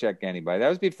fact check anybody. That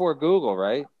was before Google,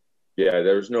 right? Yeah,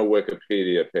 there was no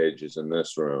Wikipedia pages in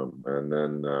this room. And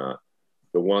then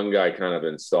the one guy kind of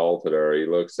insulted her. He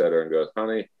looks at her and goes,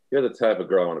 "Honey, you're the type of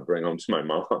girl I want to bring home to my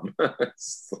mom."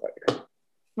 It's like,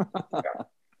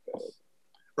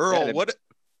 Earl,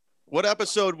 What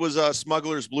episode was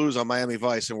Smuggler's Blues on Miami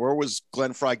Vice, and where was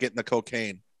Glenn Fry getting the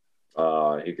cocaine?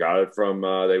 He got it from.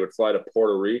 They would fly to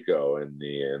Puerto Rico in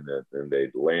the end, and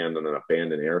they'd land on an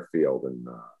abandoned airfield and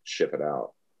ship it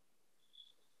out.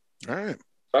 All right.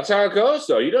 That's how it goes,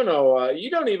 though. You don't know.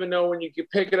 You don't even know when you can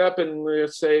pick it up in,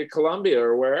 say, Colombia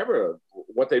or wherever,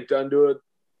 what they've done to it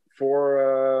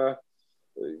for,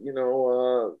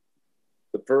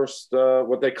 the first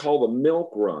what they call the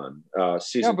milk run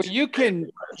season. No, but you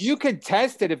can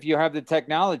test it if you have the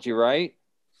technology, right?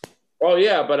 Oh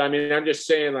yeah, but I mean, I'm just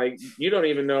saying, like, you don't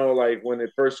even know, like, when it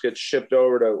first gets shipped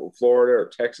over to Florida or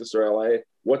Texas or LA,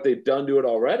 what they've done to it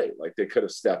already. Like, they could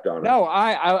have stepped on it. No,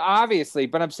 I obviously,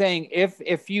 but I'm saying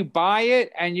if you buy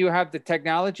it and you have the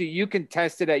technology, you can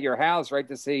test it at your house, right,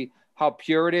 to see how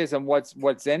pure it is and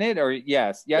what's in it. Or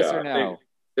yes or no.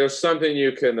 There's something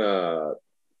you can.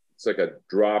 It's like a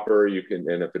dropper. You can,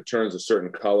 and if it turns a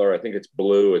certain color, I think it's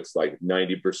blue. It's like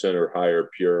 90% or higher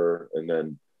pure, and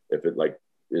then if it like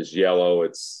is yellow,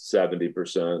 it's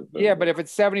 70%. Yeah, but if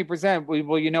it's 70%,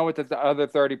 well, you know what the other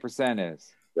 30% is.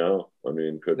 No, I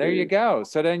mean, there you go.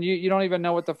 So then you don't even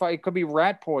know what the fuck. It could be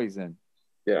rat poison.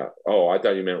 Yeah. Oh, I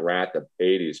thought you meant Rat, the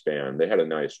 80s band. They had a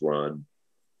nice run.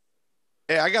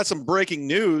 Hey, I got some breaking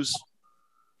news.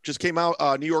 Just came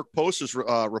out. New York Post is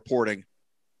reporting.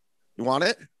 You want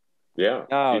it? Yeah.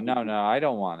 No, I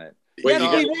don't want it. Wait,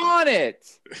 yes, we want it.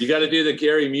 You got to do the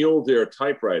Gary Mule Deer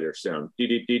typewriter sound.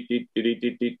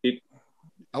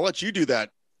 I'll let you do that,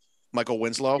 Michael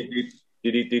Winslow.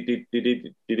 The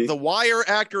The Wire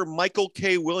actor Michael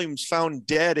K. Williams found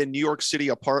dead in New York City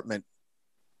apartment.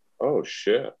 Oh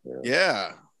shit!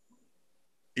 Yeah.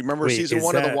 You remember season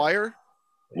 1 of The Wire?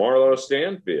 Marlo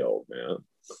Stanfield, man.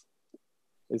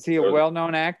 Is he a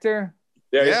well-known actor?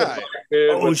 Yeah.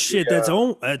 Oh shit! That's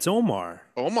Omar.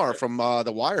 Omar from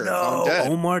The Wire. No, found dead.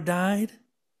 Omar died.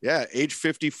 Yeah, age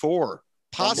 54.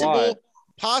 Possible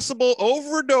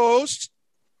overdose.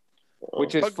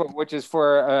 Which is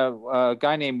for a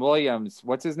guy named Williams.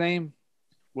 What's his name?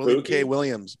 William K.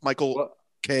 Williams. Michael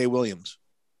K. Williams.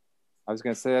 I was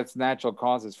going to say that's natural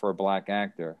causes for a black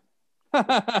actor.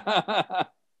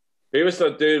 He was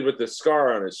the dude with the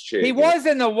scar on his cheek. He was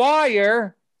in The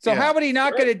Wire. So how would he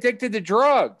not get addicted to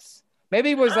drugs? Maybe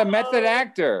he was a method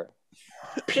actor.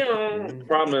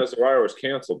 Problem is, The Wire was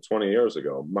canceled 20 years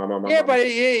ago. But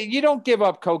you don't give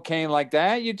up cocaine like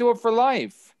that. You do it for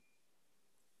life.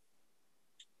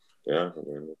 Yeah.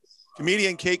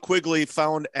 Comedian Kate Quigley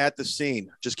found at the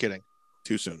scene. Just kidding.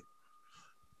 Too soon.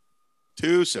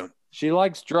 She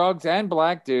likes drugs and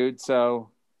black dudes. So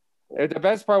the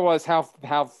best part was how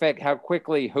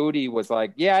quickly Hootie was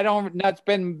like, yeah, it's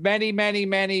been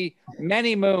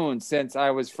many moons since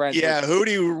I was friends. Yeah,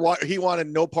 Hootie, he wanted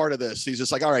no part of this. He's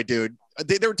just like, all right, dude.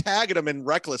 They were tagging him in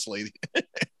recklessly.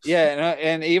 Yeah,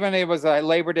 and even it was a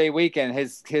Labor Day weekend.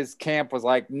 His camp was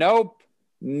like, nope,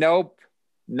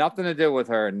 nothing to do with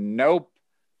her. Nope.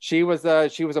 She was a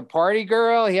party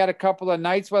girl. He had a couple of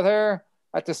nights with her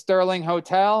at the Sterling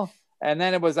Hotel. And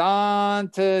then it was on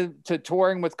to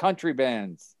touring with country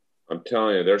bands. I'm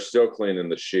telling you, they're still cleaning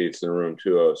the sheets in room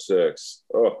 206.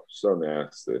 Oh, so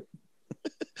nasty.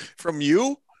 From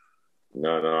you?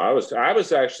 No. I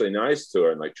was actually nice to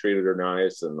her and like treated her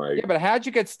nice and like. Yeah, but how'd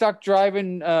you get stuck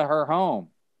driving her home?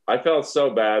 I felt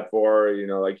so bad for her. You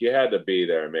know, like you had to be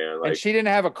there, man. Like, and she didn't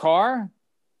have a car?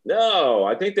 No,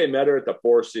 I think they met her at the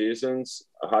Four Seasons.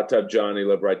 Hot Tub Johnny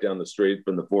lived right down the street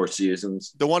from the Four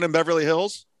Seasons. The one in Beverly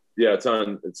Hills? Yeah, it's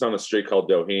on a street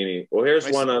called Doheny. Well, here's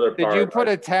one other part. Did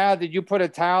you put a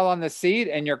towel on the seat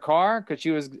in your car? Because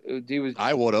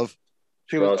I would have.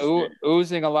 She was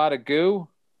oozing a lot of goo.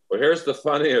 Well, here's the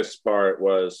funniest part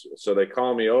was, so they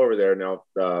call me over there. Now,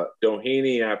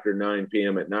 Doheny after 9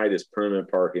 p.m. at night is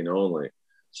permanent parking only.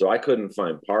 So I couldn't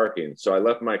find parking. So I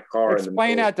left my car.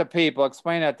 Explain that to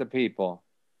people.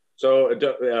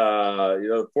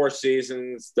 So, Four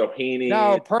Seasons, Doheny.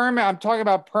 No, permit. I'm talking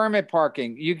about permit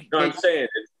parking. I'm saying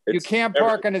you can't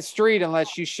park on the street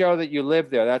unless you show that you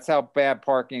live there. That's how bad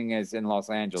parking is in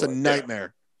Los Angeles. It's a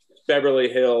nightmare. It's Beverly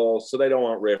Hills, so they don't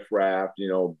want riffraff,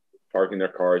 parking their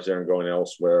cars there and going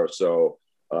elsewhere. So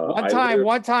one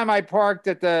time I parked.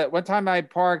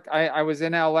 I was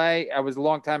in LA. I was a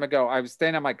long time ago. I was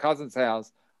staying at my cousin's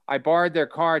house. I borrowed their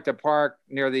car to park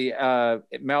near the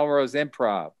Melrose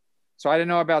Improv. So I didn't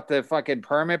know about the fucking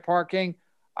permit parking.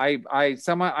 I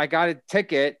got a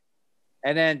ticket,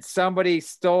 and then somebody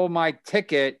stole my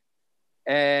ticket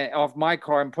off my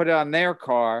car and put it on their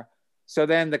car. So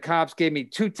then the cops gave me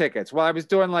 2 tickets. Well, I was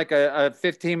doing like a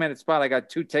 15-minute spot. I got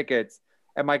 2 tickets,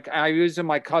 and I used in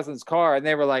my cousin's car, and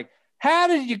they were like, "How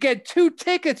did you get 2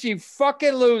 tickets, you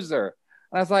fucking loser?"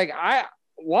 And I was like,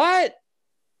 What?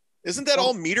 Isn't that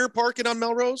all meter parking on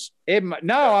Melrose?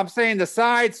 No, I'm saying the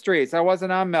side streets. I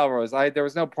wasn't on Melrose. There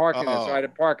was no parking there, so I had to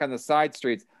park on the side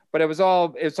streets. But it's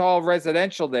all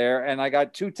residential there, and I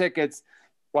got 2 tickets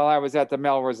while I was at the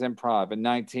Melrose Improv in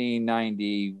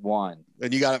 1991.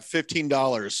 And you got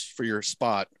 $15 for your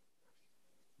spot.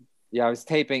 Yeah, I was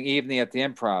taping Evening at the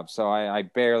Improv, so I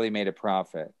barely made a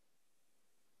profit.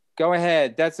 Go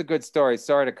ahead. That's a good story.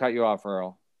 Sorry to cut you off,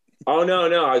 Earl. Oh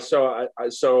no. So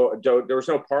there was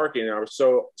no parking. I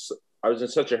was in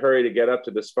such a hurry to get up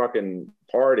to this fucking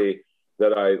party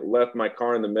that I left my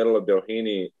car in the middle of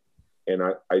Doheny, and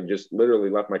I just literally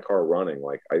left my car running.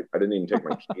 Like I didn't even take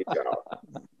my keys out.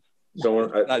 So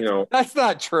when, that's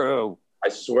not true. I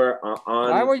swear on.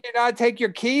 Why would you not take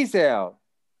your keys out?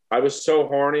 I was so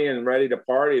horny and ready to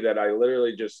party that I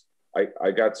literally just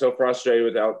I got so frustrated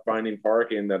without finding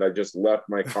parking that I just left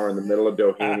my car in the middle of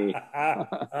Doheny,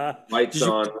 lights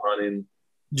on, running.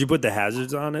 Did you put the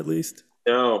hazards on at least?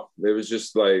 No, it was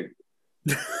just like.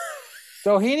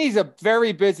 Doheny's a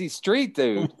very busy street,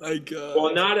 dude. Oh my God.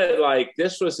 Well, not at like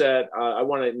this was at.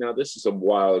 Now this is a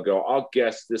while ago. I'll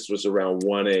guess this was around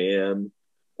 1 a.m.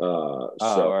 All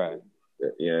right.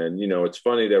 Yeah, and it's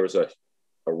funny. There was a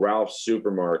Ralph's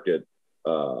supermarket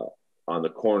on the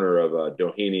corner of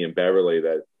Doheny and Beverly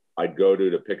that I'd go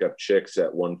to pick up chicks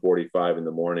at 1:45 in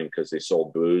the morning because they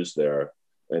sold booze there,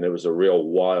 and it was a real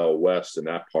Wild West in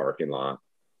that parking lot.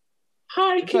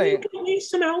 Hi, can you give me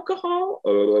some alcohol?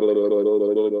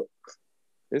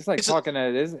 It's like talking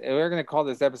to this. We're going to call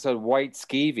this episode White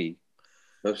Skeevy.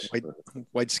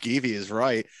 White Skeevy is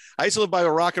right. I used to live by a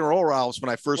Rock and Roll Ralph's when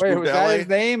I first moved to LA. Was that his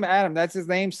name? Adam, that's his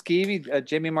name? Skeevy?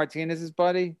 Jimmy Martinez's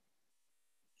buddy?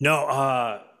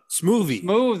 No, Smoothie.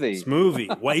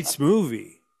 White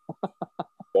Smoothie.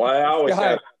 Well, I always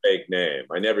had a fake name.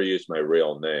 I never used my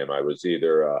real name. I was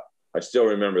either, I still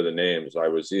remember the names. I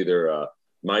was either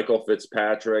Michael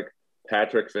Fitzpatrick,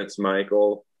 Patrick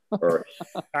Fitzmichael, or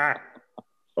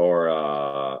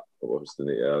what was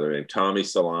the other name? Tommy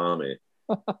Salami.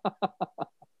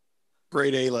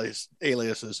 Great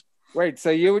aliases. Wait, so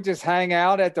you would just hang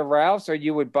out at the Ralph's, or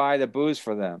you would buy the booze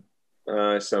for them?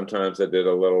 Sometimes I did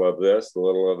a little of this, a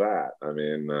little of that. I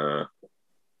mean,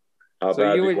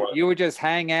 you would just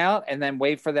hang out and then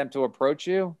wait for them to approach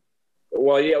you?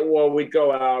 Well, yeah. Well, we'd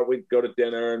go out, we'd go to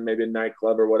dinner and maybe a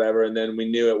nightclub or whatever, and then we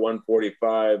knew at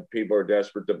 1:45 people are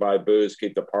desperate to buy booze,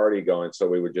 keep the party going, so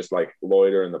we would just like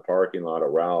loiter in the parking lot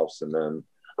of Ralph's, and then,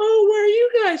 oh, where are you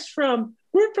guys from?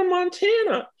 We're from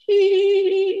Montana.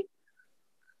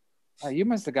 Oh, you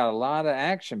must have got a lot of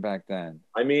action back then.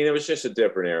 I mean, it was just a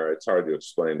different era. It's hard to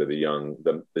explain to the young,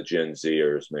 the Gen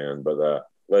Zers, man. But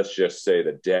let's just say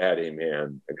the daddy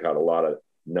man got a lot of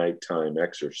nighttime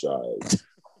exercise.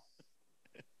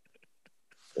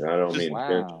 And I don't mean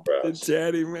the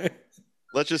daddy man.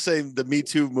 Let's just say the Me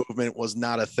Too movement was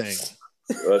not a thing.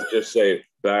 Let's just say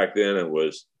back then it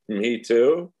was Me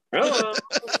Too. Hello.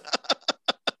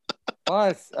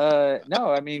 Plus,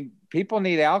 no, I mean, people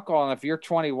need alcohol, and if you're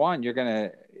 21,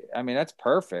 that's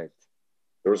perfect.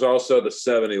 There was also the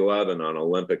 7-Eleven on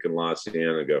Olympic and La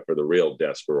Cienega for the real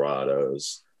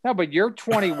desperados. No, but you're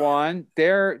 21.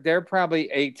 They're probably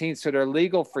 18, so they're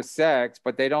legal for sex,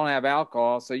 but they don't have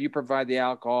alcohol. So you provide the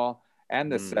alcohol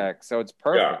and the sex, so it's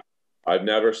perfect. Yeah. I've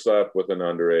never slept with an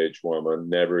underage woman,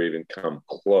 never even come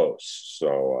close.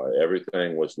 So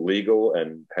everything was legal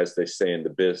and, as they say in the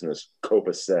business,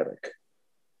 copacetic.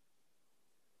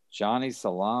 Johnny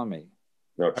Salami.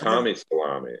 No, Tommy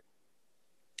Salami.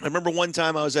 I remember one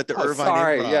time I was at the Irvine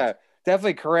Improv. Yeah.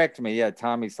 Definitely correct me. Yeah,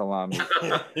 Tommy Salami.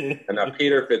 And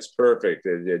Peter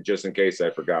Fitzperfect, just in case I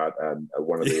forgot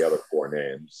one of the other 4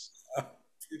 names.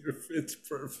 Peter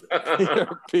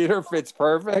Fitzperfect. Peter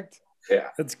Fitzperfect?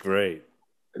 Yeah. That's great.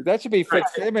 That should be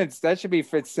Fitzsimmons. That should be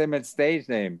Fitzsimmons' stage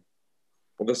name.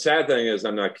 Well, the sad thing is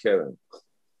I'm not kidding.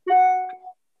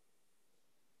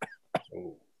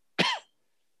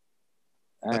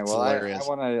 All right, well,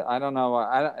 I don't know.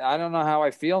 I don't know how I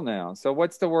feel now. So,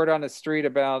 what's the word on the street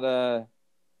about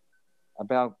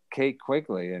Kate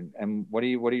Quigley, and what are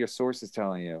your sources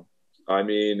telling you? I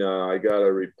mean, I got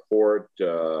a report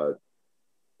the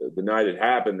night it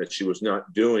happened that she was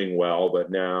not doing well, but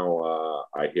now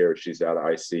I hear she's out of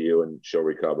ICU and she'll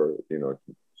recover.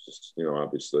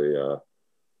 Obviously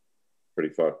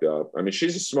pretty fucked up. I mean,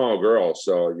 she's a small girl,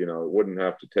 so it wouldn't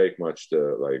have to take much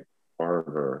to like harm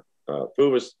her.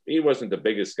 He wasn't the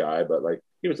biggest guy, but like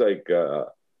he was like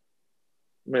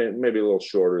maybe a little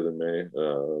shorter than me.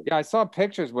 Yeah, I saw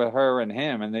pictures with her and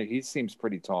him, and he seems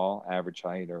pretty tall, average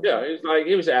height. Or yeah,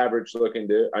 he was average looking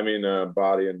dude. I mean,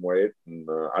 body and weight, and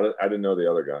I didn't know the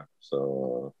other guy.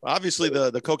 So obviously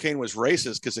the cocaine was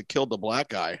racist because it killed the black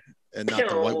guy and not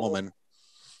the white woman.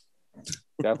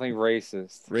 Definitely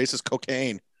racist. Racist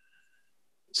cocaine.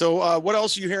 So what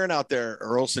else are you hearing out there,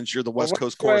 Earl, since you're the West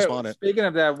Coast correspondent? Speaking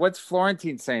of that, what's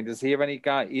Florentine saying? Does he have any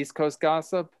East Coast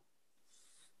gossip?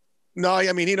 No,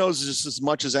 I mean, he knows just as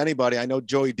much as anybody. I know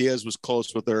Joey Diaz was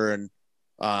close with her, and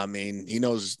I mean, he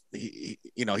knows, he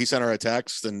sent her a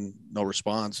text and no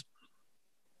response.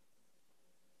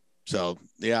 So,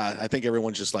 yeah, I think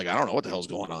everyone's just like, I don't know what the hell's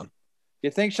going on.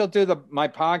 You think she'll do my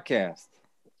podcast?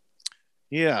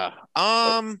 Yeah.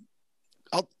 I'll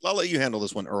let you handle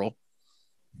this one, Earl.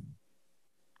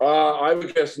 I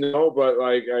would guess no, but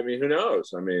like, I mean, who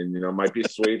knows? I mean, might be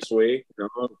sweet,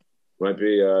 might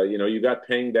be, you got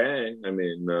Ping Dang. I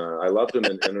mean, I loved him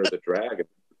in Enter the Dragon.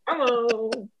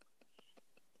 Hello.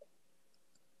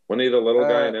 Wasn't he the little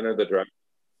guy in Enter the Dragon?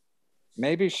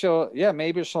 Maybe she'll.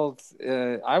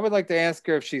 I would like to ask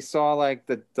her if she saw like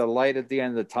the light at the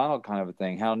end of the tunnel kind of a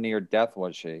thing. How near death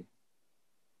was she?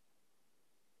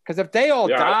 Because if they all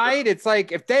died, it's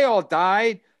like if they all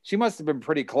died, she must have been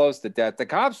pretty close to death. The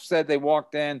cops said they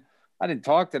walked in. I didn't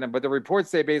talk to them, but the reports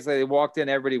say basically they walked in,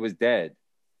 everybody was dead.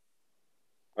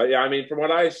 Yeah, I mean, from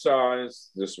what I saw,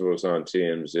 this was on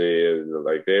TMZ,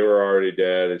 like they were already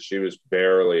dead and she was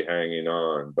barely hanging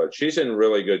on. But she's in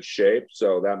really good shape,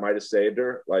 so that might have saved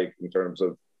her, like in terms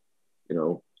of,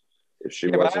 if she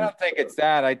wasn't. But I don't think it's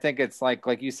that. I think it's like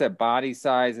you said, body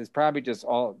size. It's probably just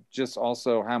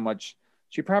also how much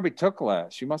she probably took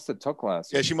less. She must have took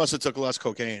less. Yeah, she must have took less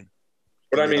cocaine.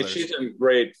 But I mean, she's in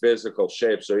great physical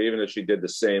shape, so even if she did the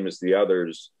same as the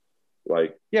others.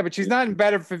 Yeah, but she's not in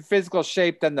better physical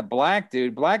shape than the black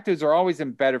dude. Black dudes are always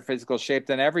in better physical shape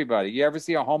than everybody. You ever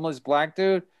see a homeless black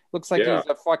dude? Looks like he's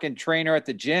a fucking trainer at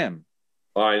the gym.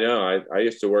 Oh, I know. I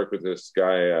used to work with this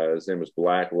guy. His name was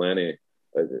Black Lenny.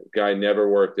 The guy never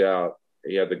worked out.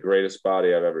 He had the greatest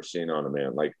body I've ever seen on a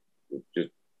man. Like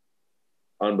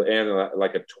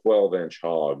like a 12-inch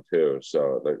hog too.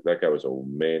 So that guy was a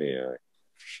maniac.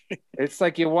 It's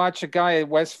like you watch a guy at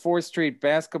West 4th Street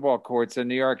basketball courts in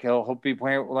New York. He'll be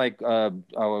wearing like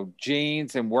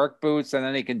jeans and work boots, and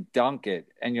then he can dunk it.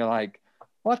 And you're like,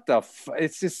 what the?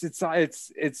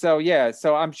 It's so yeah.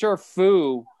 So I'm sure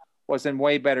Fu was in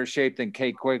way better shape than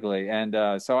Kate Quigley, and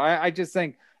so I just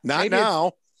think not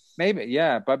now. Maybe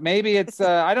yeah, but maybe it's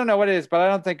I don't know what it is, but I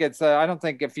don't think it's I don't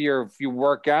think if you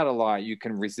work out a lot, you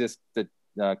can resist the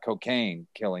cocaine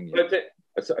killing you.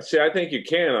 See, I think you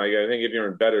can. I think if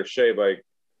you're in better shape,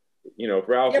 if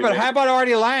Ralph. Yeah, but how about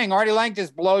Artie Lang? Artie Lang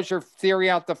just blows your theory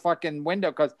out the fucking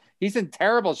window because he's in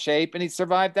terrible shape and he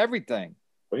survived everything.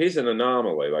 Well, he's an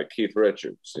anomaly, like Keith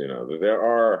Richards. There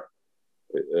are,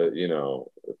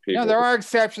 people. No, there are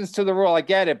exceptions to the rule. I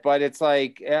get it, but it's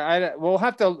like we'll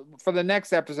have to for the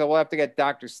next episode. We'll have to get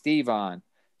Dr. Steve on.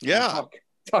 Yeah,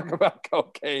 talk about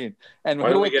cocaine and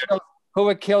who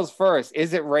it kills first.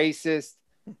 Is it racist?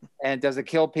 And does it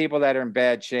kill people that are in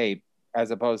bad shape as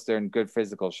opposed to in good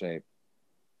physical shape?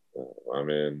 I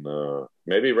mean,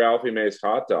 maybe Ralphie May's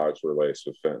hot dogs were laced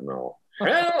with fentanyl.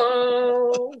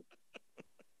 Hello.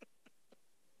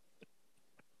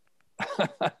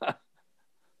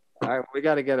 We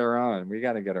got to get her on.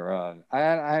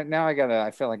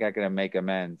 I feel like I gotta make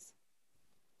amends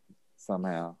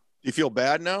somehow. You feel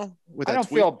bad now? I don't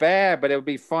feel bad, but it would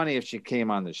be funny if she came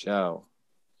on the show.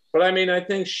 But I mean, I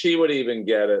think she would even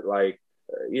get it,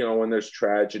 when there's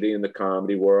tragedy in the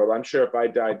comedy world. I'm sure if I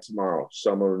died tomorrow,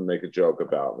 someone would make a joke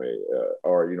about me.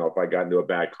 Or, if I got into a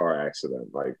bad car accident,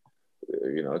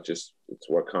 it's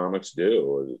what comics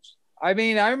do. I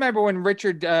mean, I remember when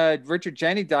Richard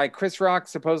Jeni died, Chris Rock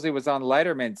supposedly was on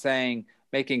Letterman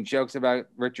making jokes about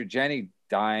Richard Jeni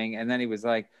dying. And then he was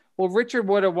like, well, Richard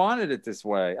would have wanted it this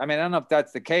way. I mean, I don't know if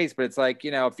that's the case, but it's like,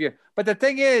 but the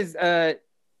thing is,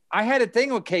 I had a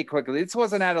thing with Kate Quigley. This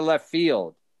wasn't out of left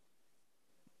field.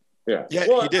 Yeah, you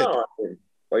did. No,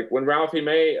 like when Ralphie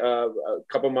May, a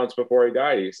couple months before he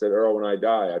died, he said, Earl, when I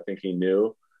die, I think he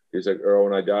knew. He's like, Earl,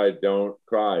 when I die, don't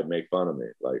cry, make fun of me.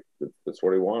 Like, that's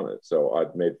what he wanted. So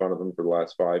I've made fun of him for the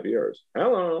last 5 years.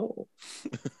 Hello.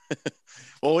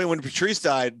 Well, when Patrice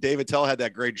died, David Tell had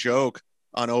that great joke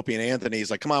on Opie and Anthony.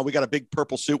 He's like, come on, we got a big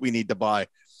purple suit we need to buy.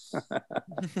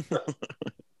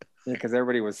 Yeah, because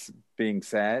everybody was being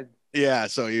sad. Yeah,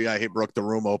 so he broke the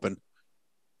room open.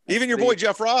 Even your boy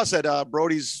Jeff Ross at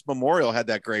Brody's Memorial had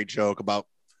that great joke about.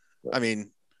 I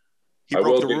mean, he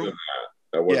broke the room.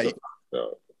 That was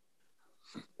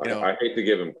I hate to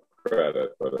give him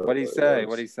credit. But What'd he say?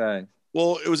 What'd he say?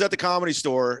 Well, it was at the Comedy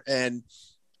Store, and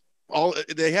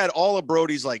they had all of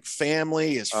Brody's like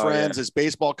family, his friends, his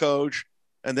baseball coach,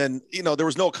 and then there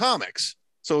was no comics.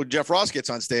 So Jeff Ross gets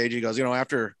on stage. He goes,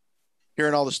 after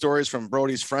hearing all the stories from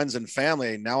Brody's friends and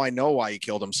family, now I know why he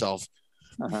killed himself.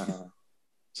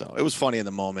 So it was funny in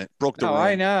the moment. Broke the rim.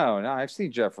 I know. No, I've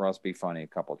seen Jeff Ross be funny a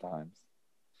couple times.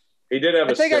 He did have.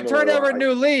 I think I turned over a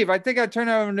new leaf. I'm giving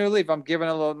I'm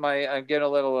getting a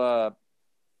little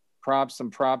props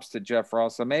to Jeff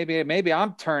Ross. So maybe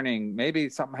I'm turning. Maybe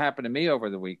something happened to me over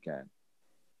the weekend.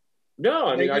 No,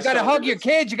 I mean, you got to hug your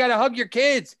kids. You got to hug your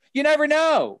kids. You never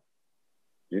know.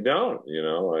 You don't.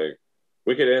 Like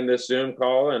we could end this Zoom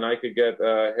call and I could get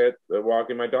hit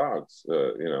walking my dogs.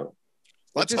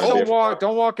 Let's just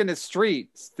don't walk in the street.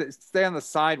 Stay on the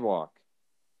sidewalk.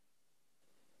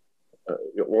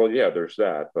 Well, yeah, there's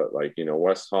that, but like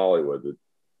West Hollywood,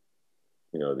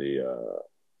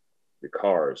 the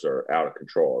cars are out of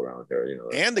control around here.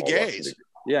 And the gays.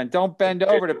 Yeah, and don't bend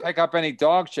over to pick up any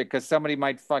dog shit because somebody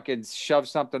might fucking shove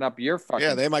something up your fucking.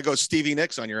 Yeah, they might go Stevie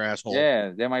Nicks on your asshole.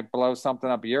 Yeah, they might blow something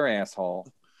up your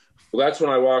asshole. Well, that's when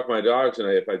I walk my dogs, and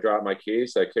if I drop my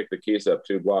keys, I kick the keys up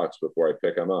 2 blocks before I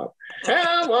pick them up.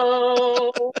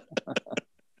 Hello.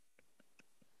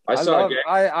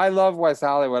 I love West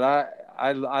Hollywood.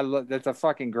 I love. That's a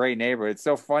fucking great neighborhood. It's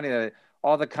so funny that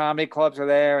all the comedy clubs are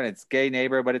there, and it's gay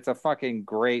neighborhood, but it's a fucking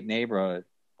great neighborhood.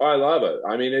 Oh, I love it.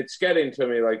 I mean, it's getting to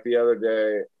me. Like the other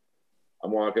day, I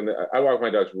walk my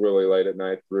dogs really late at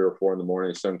night, 3 or 4 in the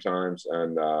morning sometimes,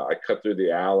 and I cut through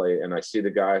the alley, and I see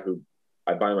the guy who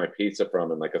I buy my pizza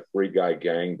from, and like a 3-guy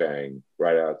gangbang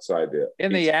right outside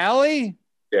in the alley.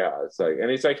 Yeah, it's like, and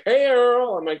he's like, "Hey,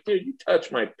 Earl." I'm like, "Dude, you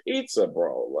touched my pizza,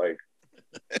 bro." Like,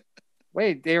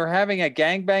 wait, they were having a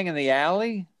gangbang in the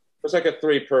alley? It was like a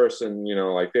 3-person,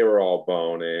 like they were all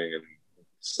boning and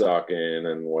sucking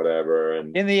and whatever.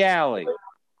 And in the alley.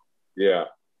 Yeah.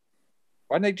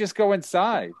 Why didn't they just go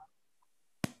inside?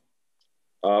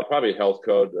 Probably health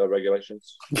code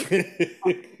regulations.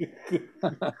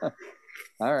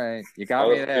 All right. You got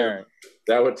me there.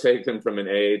 That would take them from an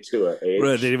A to an H.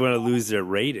 Well, they didn't want to lose their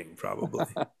rating, probably.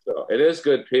 So it is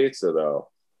good pizza, though.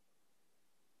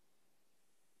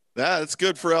 That's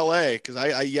good for LA because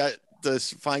I yet to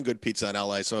find good pizza in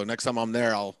LA. So next time I'm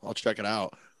there, I'll check it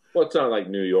out. Well, it's not like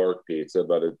New York pizza,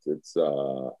 but it's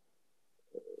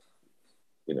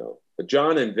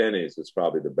John and Vinny's is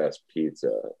probably the best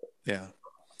pizza. Yeah.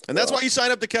 And that's why you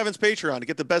sign up to Kevin's Patreon to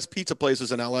get the best pizza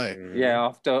places in LA. Yeah,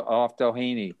 off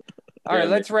Doheny. All right,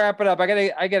 let's wrap it up. I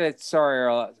gotta. Sorry,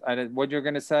 Earl. What you're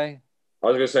gonna say? I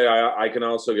was gonna say I can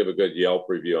also give a good Yelp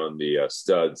review on the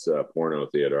Studs Porno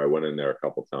Theater. I went in there a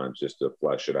couple times just to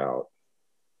flesh it out.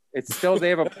 It's still they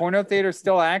have a porno theater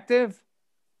still active?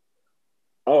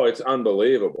 Oh, it's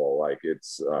unbelievable! Like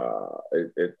it's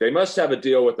they must have a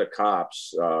deal with the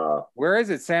cops. Where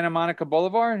is it? Santa Monica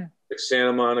Boulevard?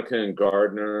 Santa Monica and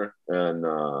Gardner and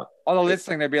although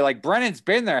listening, they'd be like, Brennan's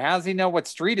been there. How's he know what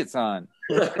street it's on?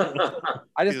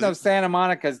 I just know Santa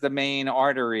Monica is the main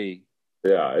artery.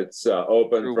 Yeah, it's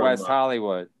open through from West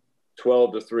Hollywood.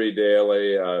 12 to 3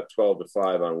 daily, 12 to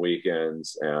 5 on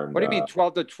weekends. And what do you mean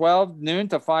 12 to 12, noon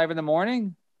to 5 in the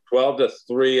morning? 12 to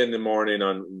 3 in the morning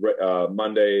on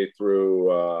Monday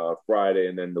through Friday,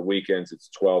 and then the weekends it's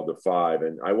 12 to 5.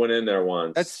 And I went in there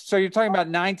once. So you're talking about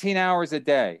 19 hours a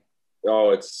day.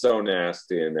 Oh, it's so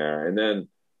nasty in there. And then,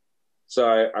 so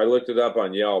I looked it up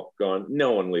on Yelp going,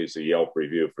 no one leaves a Yelp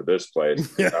review for this place.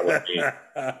 That would mean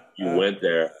you went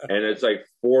there. And it's like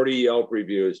 40 Yelp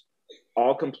reviews,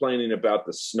 all complaining about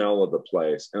the smell of the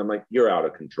place. And I'm like, you're out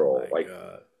of control.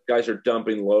 Guys are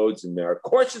dumping loads in there. Of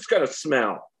course it's going to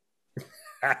smell.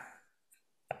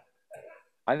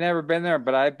 I've never been there,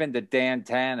 but I've been to Dan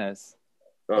Tana's.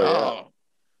 Oh,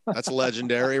 yeah. That's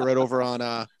legendary. Right over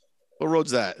on what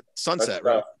road's that? Sunset,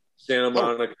 right? Santa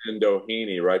Monica and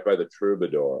Doheny, right by the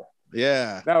Troubadour.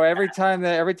 Yeah. No, every time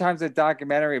there's a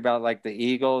documentary about like the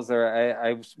Eagles, or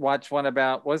I watched one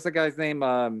about what's the guy's name?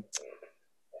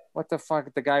 What the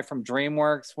fuck? The guy from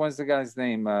DreamWorks. What's the guy's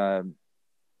name? Well,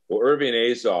 Irving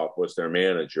Azoff was their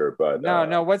manager, but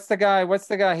no. What's the guy?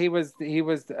 He was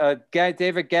David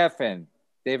Geffen.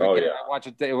 David. Oh, Geffen. yeah. I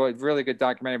watched a really good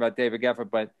documentary about David Geffen,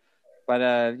 but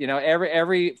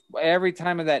every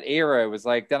time of that era, it was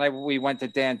like we went to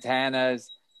Dan Tana's,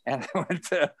 and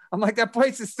I'm like, that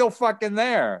place is still fucking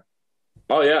there.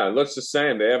 Oh yeah, it looks the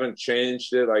same. They haven't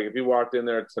changed it. Like if you walked in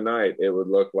there tonight, it would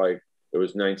look like it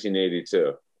was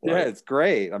 1982. Yeah, it's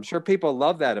great. I'm sure people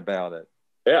love that about it.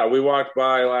 Yeah, we walked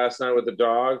by last night with the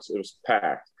dogs. It was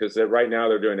packed because right now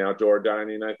they're doing outdoor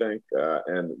dining, I think,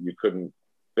 and you couldn't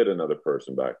fit another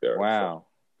person back there. Wow.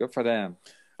 Good for them.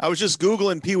 I was just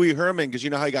Googling Pee Wee Herman because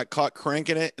you know how he got caught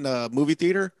cranking it in a movie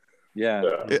theater? Yeah.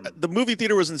 The movie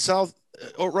theater was in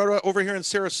right over here in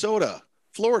Sarasota,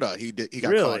 Florida. He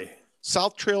got caught.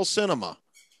 South Trail Cinema.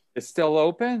 It's still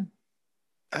open?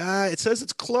 It says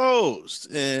it's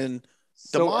closed and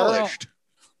demolished.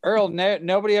 Earl,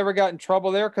 nobody ever got in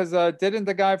trouble there because didn't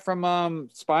the guy from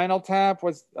Spinal Tap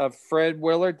was Fred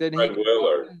Willard? Didn't he? Fred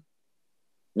Willard.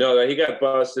 No, he got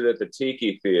busted at the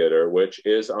Tiki Theater, which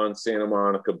is on Santa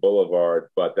Monica Boulevard,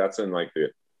 but that's in like the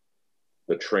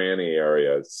tranny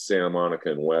area. It's Santa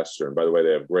Monica and Western. By the way,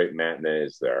 they have great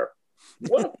matinees there.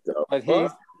 What the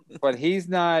fuck? But he's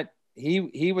not.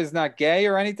 He was not gay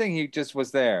or anything. He just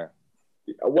was there.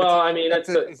 Well, I mean,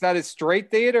 is that a straight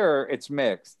theater or it's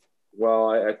mixed? Well,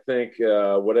 I think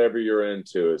whatever you're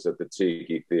into is at the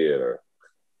Tiki Theater.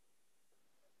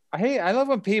 I love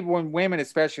when women,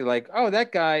 especially, like, oh,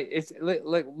 that guy is like,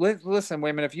 listen,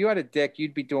 women, if you had a dick,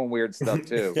 you'd be doing weird stuff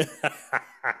too.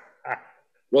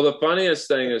 Well, the funniest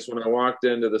thing is when I walked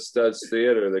into the Studs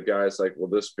Theater, the guy's like, will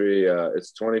this be,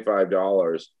 it's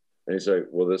 $25. And he's like,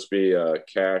 will this be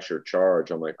cash or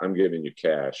charge? I'm like, I'm giving you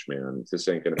cash, man. This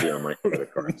ain't going to be on my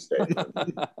credit card statement.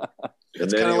 And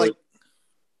then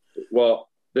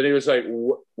then he was like,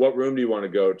 what room do you want to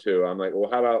go to? I'm like,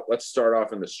 well, how about, let's start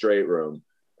off in the straight room.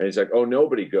 And he's like, oh,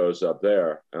 nobody goes up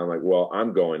there. And I'm like, well,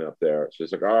 I'm going up there. So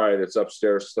he's like, all right, it's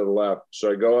upstairs to the left.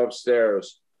 So I go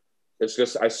upstairs. It's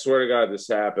just, I swear to God, this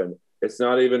happened. It's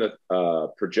not even a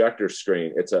projector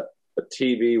screen. It's a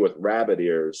TV with rabbit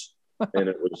ears. And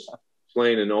it was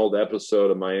playing an old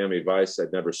episode of Miami Vice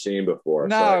I'd never seen before.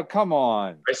 No, come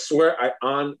on. I swear,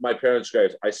 on my parents'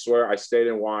 graves, I swear I stayed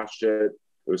and watched it.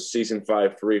 It was season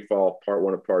 5, Free Fall, part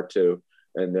 1 of part 2.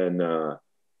 And then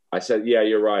I said, yeah,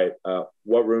 you're right.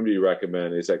 What room do you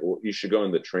recommend? He's like, well, you should go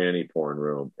in the tranny porn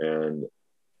room. And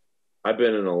I've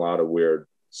been in a lot of weird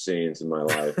scenes in my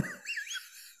life.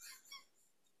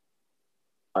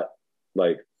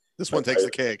 This one takes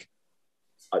the cake.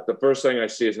 The first thing I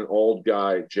see is an old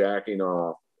guy jacking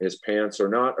off. His pants are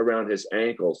not around his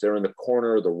ankles. They're in the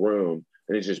corner of the room,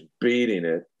 and he's just beating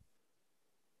it.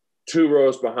 2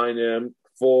 rows behind him,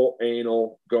 full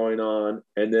anal going on.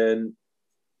 And then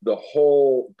the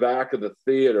whole back of the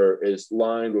theater is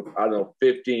lined with, I don't know,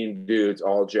 15 dudes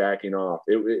all jacking off.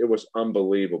 It was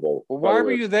unbelievable. Well, why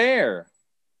were you there?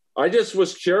 I just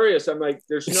was curious. I'm like,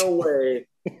 there's no way.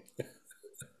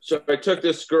 So I took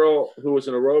this girl who was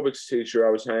an aerobics teacher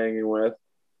I was hanging with.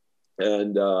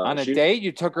 And on a date?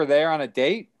 You took her there on a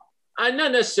date?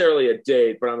 Not necessarily a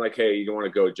date, but I'm like, hey, you want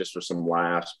to go just for some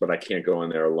laughs, but I can't go in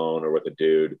there alone or with a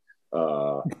dude.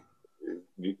 I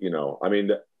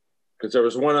mean, because there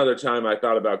was one other time I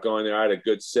thought about going there. I had a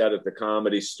good set at the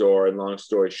Comedy Store, and long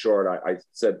story short, I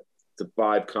said to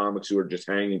 5 comics who were just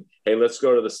hanging, hey, let's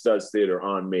go to the Studs Theater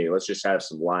on me. Let's just have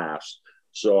some laughs.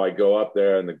 So I go up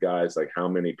there, and the guy's like, how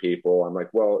many people? I'm like,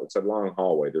 well, it's a long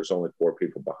hallway. There's only 4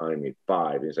 people behind me,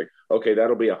 5. And he's like, okay,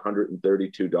 that'll be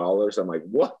 $132. I'm like,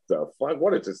 what the fuck?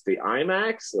 What is this, the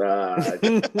IMAX?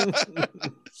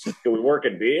 Can we work a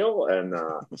deal? And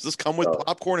does this come with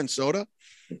popcorn and soda?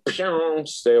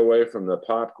 Stay away from the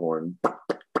popcorn.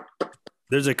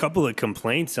 There's a couple of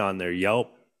complaints on their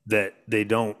Yelp that they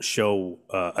don't show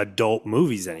adult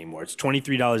movies anymore. It's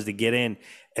 $23 to get in,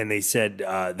 and they said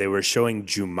they were showing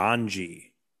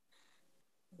Jumanji.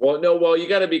 Well, you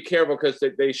got to be careful because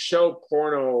they show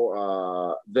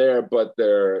porno there, but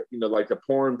they're like the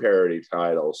porn parody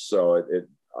titles. So it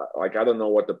I don't know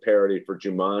what the parody for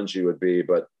Jumanji would be,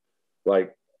 but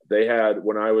like they had,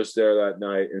 when I was there that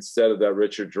night, instead of that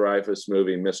Richard Dreyfuss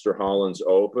movie, Mr. Holland's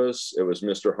Opus, it was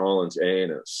Mr. Holland's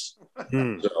Anus.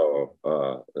 So,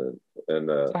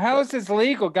 so how is this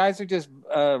legal? Guys are just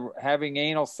having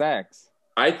anal sex.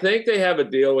 I think they have a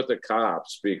deal with the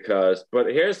cops but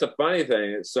here's the funny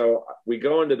thing. So we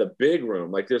go into the big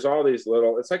room, like there's all these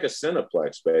little, it's like a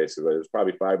Cineplex basically. There's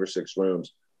probably 5 or 6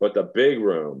 rooms, but the big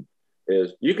room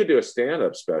is, you could do a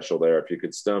stand-up special there if you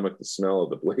could stomach the smell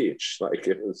of the bleach. Like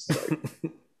it was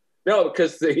like, no,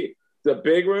 because the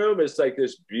big room is like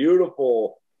this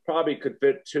beautiful, probably could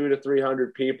fit 200 to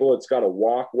 300 people. It's got a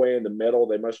walkway in the middle.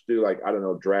 They must do like, I don't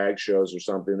know, drag shows or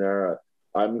something there.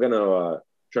 I'm going to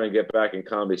try and get back in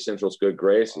Comedy Central's good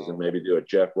graces and maybe do a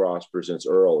Jeff Ross Presents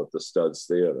Earl at the Studs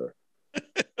Theater.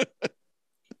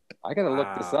 I got to look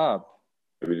this up.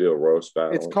 Maybe do a roast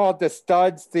battle. It's called the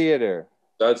Studs Theater.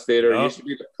 Studs Theater used to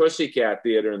be the Pussycat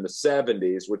Theater in the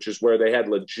 70s, which is where they had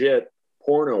legit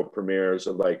porno premieres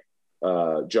of like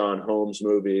John Holmes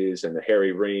movies and the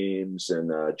Harry Reams and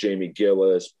Jamie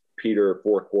Gillis, Peter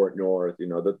Forecourt North,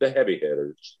 the heavy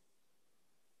hitters.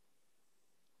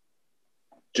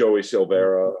 Joey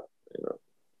Silvera,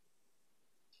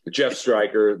 Jeff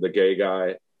Stryker, the gay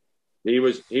guy, he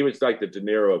was like the De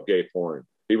Niro of gay porn.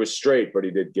 He was straight, but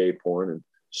he did gay porn. And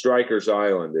Stryker's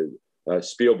Island,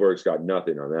 Spielberg's got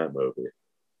nothing on that movie.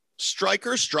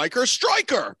 Striker.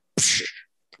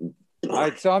 All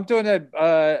right, so I'm doing a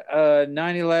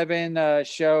 9/11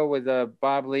 show with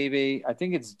Bob Levy. I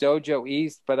think it's Dojo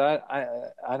East, but I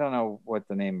don't know what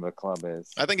the name of the club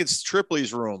is. I think it's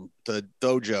Tripley's room, the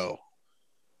dojo.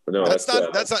 No, that's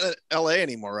not in L.A.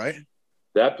 anymore, right?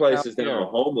 That place is now a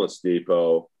homeless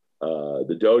depot.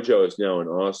 The dojo is now in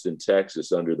Austin,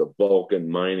 Texas, under the Vulcan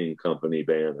Mining Company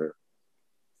banner.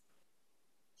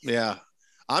 Yeah.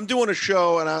 I'm doing a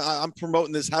show, and I'm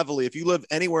promoting this heavily. If you live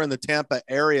anywhere in the Tampa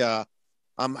area,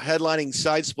 I'm headlining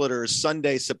Side Splitters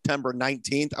Sunday, September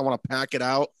 19th. I want to pack it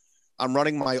out. I'm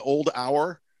running my old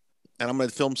hour, and I'm going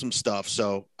to film some stuff.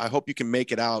 So I hope you can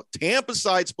make it out. Tampa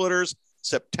Side Splitters,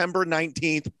 September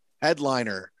 19th,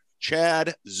 headliner,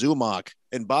 Chad Zumock.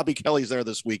 And Bobby Kelly's there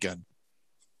this weekend.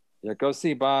 Yeah, go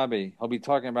see Bobby. He'll be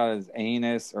talking about his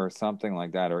anus or something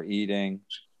like that, or eating.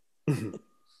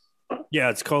 Yeah,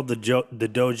 it's called the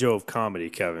Dojo of Comedy,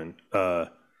 Kevin.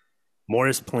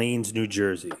 Morris Plains, New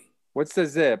Jersey. What's the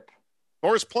zip?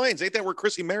 Morris Plains, ain't that where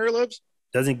Chrissy Mary lives?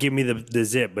 Doesn't give me the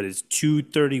zip, but it's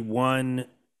 231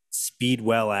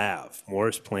 Speedwell Ave,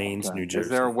 Morris Plains, New Jersey. Is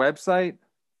there a website?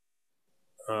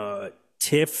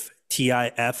 TIFF,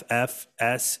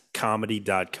 TIFFS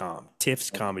comedy.com.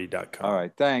 TIFFscomedy.com. All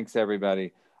right. Thanks,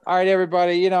 everybody. All right,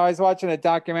 everybody. You know, I was watching a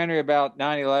documentary about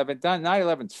 9/11.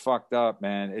 9/11's fucked up,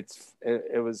 man.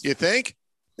 It was. You think?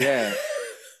 Yeah.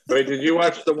 Wait, did you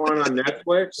watch the one on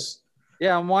Netflix?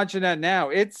 Yeah, I'm watching that now.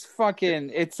 It's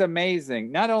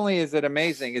amazing. Not only is it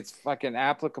amazing, it's fucking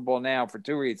applicable now for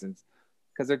two reasons.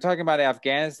 Because they're talking about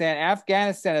Afghanistan.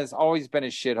 Afghanistan has always been a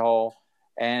shithole,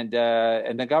 and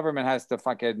the government has to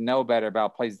fucking know better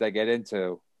about places they get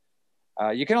into.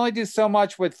 You can only do so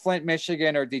much with Flint,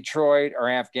 Michigan, or Detroit, or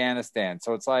Afghanistan.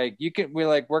 So it's like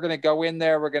we're gonna go in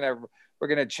there. We're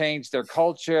gonna change their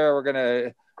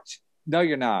culture. No,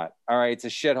 you're not. All right, it's a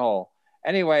shithole.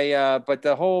 Anyway, but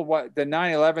the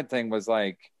 9/11 thing was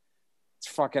like, it's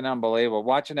fucking unbelievable.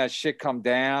 Watching that shit come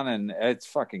down, and it's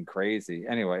fucking crazy.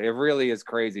 Anyway, it really is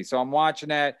crazy. So I'm watching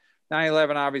that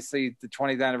 9/11. Obviously, the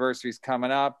 20th anniversary is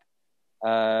coming up.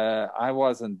 I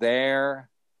wasn't there.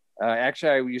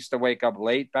 Actually, I used to wake up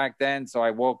late back then, so I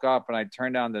woke up and I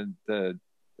turned on the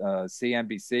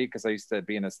CNBC because I used to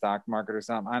be in the stock market or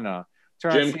something. I don't know.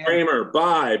 Jim Cramer,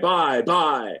 buy.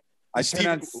 I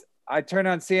turn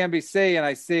on CNBC and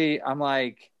I'm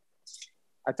like,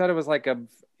 I thought it was like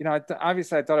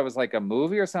obviously I thought it was like a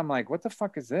movie or something. Like, what the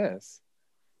fuck is this?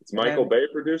 Is Michael Bay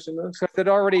producing this? Because it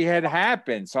already had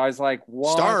happened. So I was like,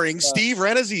 what? Starring Steve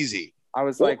Renazizi. I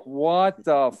was like, what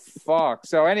the fuck?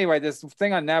 So anyway, this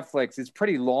thing on Netflix is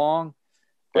pretty long.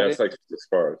 Yeah, it's like 6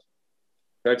 parts.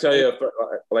 Can I tell you,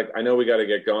 I know we got to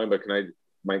get going, but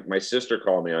my sister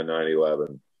called me on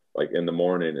 9/11, like in the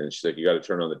morning, and she's like, you got to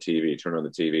turn on the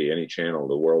TV, any channel,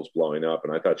 the world's blowing up.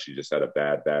 And I thought she just had a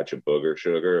bad batch of booger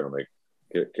sugar. I'm like,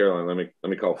 Caroline, let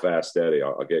me call Fast Eddie.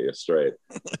 I'll get you straight.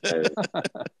 And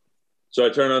so I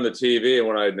turned on the TV, and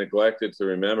what I neglected to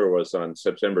remember was on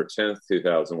September 10th,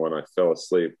 2001, I fell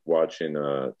asleep watching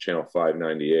channel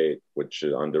 598, which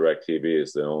on DirecTV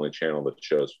is the only channel that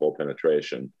shows full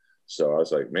penetration. So I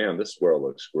was like, man, this world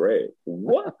looks great.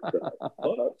 What the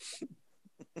fuck?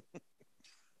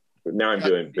 But now I'm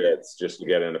doing bits just to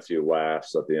get in a few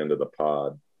laughs at the end of the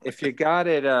pod. If you got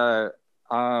it,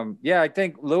 I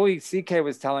think Louis C.K.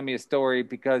 was telling me a story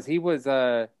because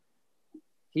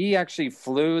he actually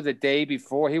flew the day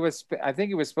before. I think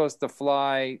he was supposed to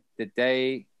fly the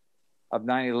day of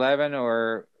 9/11,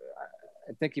 or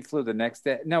I think he flew the next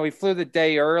day. No, he flew the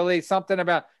day early,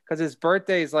 because his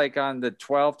birthday is like on the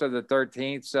 12th or the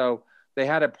 13th. So they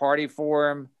had a party for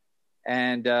him.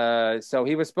 And so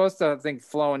he was supposed to, I think,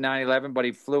 flow in 9/11, but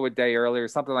he flew a day early or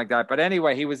something like that. But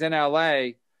anyway, he was in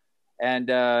LA, and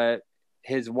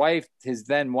his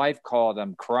then wife called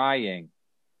him crying.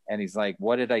 And he's like,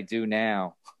 what did I do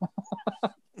now?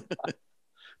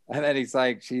 And then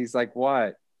she's like,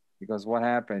 what? He goes, what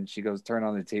happened? She goes, turn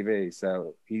on the TV.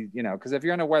 So he, because if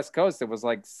you're on the West Coast, it was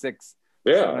like 6,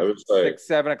 yeah, it was like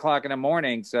 7 o'clock in the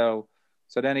morning. So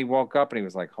then he woke up and he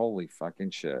was like, holy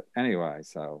fucking shit. Anyway,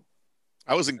 so.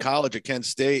 I was in college at Kent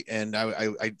State, and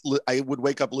I would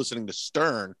wake up listening to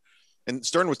Stern, and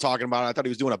Stern was talking about it. I thought he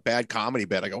was doing a bad comedy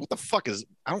bit. I go, what the fuck is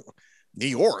New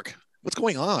York? What's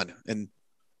going on? And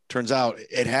turns out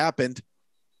it happened.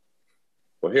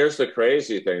 Well, here's the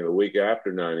crazy thing. The week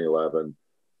after 9/11,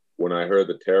 when I heard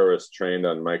the terrorists trained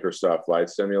on Microsoft Flight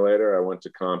Simulator, I went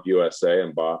to Comp USA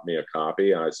and bought me a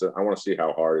copy. And I said, I want to see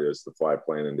how hard it is to fly a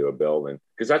plane into a building,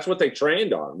 because that's what they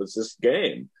trained on, was this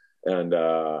game. And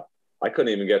I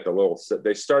couldn't even get the little,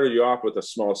 they started you off with a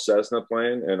small Cessna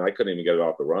plane, and I couldn't even get it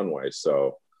off the runway.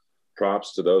 So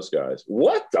props to those guys.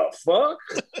 What the fuck?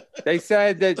 They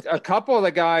said that a couple of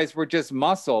the guys were just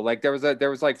muscle. Like there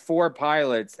was like 4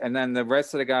 pilots, and then the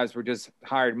rest of the guys were just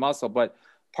hired muscle. But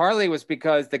partly was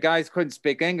because the guys couldn't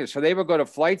speak English, so they would go to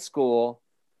flight school,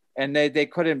 and they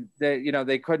couldn't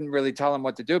really tell them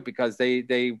what to do, because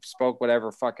they spoke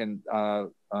whatever fucking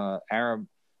Arab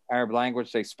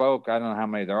language they spoke. I don't know how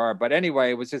many there are, but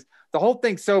anyway, it was just, the whole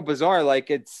thing's so bizarre. Like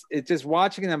it's just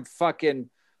watching them fucking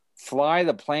fly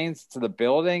the planes to the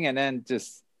building, and then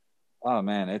just, oh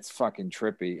man, it's fucking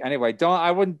trippy. Anyway,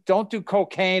 don't do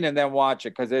cocaine and then watch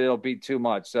it, because it'll be too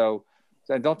much. So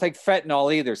don't take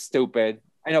fentanyl either, stupid.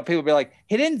 I know people be like,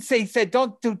 he said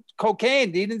don't do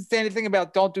cocaine. He didn't say anything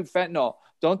about don't do fentanyl.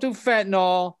 Don't do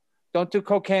fentanyl, don't do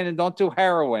cocaine, and don't do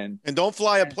heroin. And don't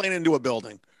fly a plane into a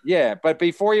building. Yeah, but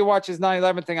before you watch his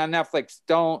 9/11 thing on Netflix,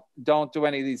 don't do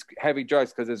any of these heavy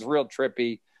drugs, because it's real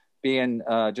trippy being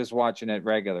just watching it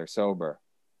regular, sober.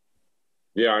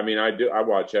 Yeah, I mean, I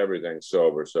watch everything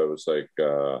sober, so it's like,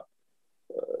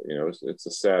 it's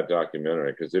a sad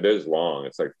documentary, because it is long.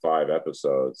 It's like 5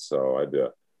 episodes, so I do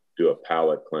a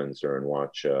palate cleanser and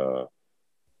watch,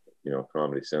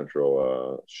 Comedy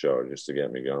Central show just to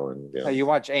get me going. Yeah. You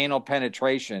watch Anal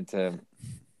Penetration to.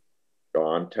 Oh,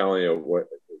 I'm telling you what.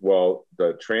 Well,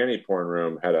 the tranny porn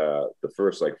room had the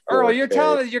first like 4K. Earl,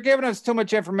 you're giving us too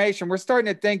much information. We're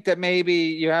starting to think that maybe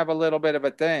you have a little bit of a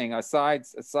thing, a side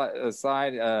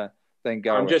thing going.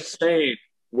 I'm just saying,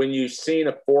 when you've seen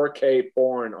a 4K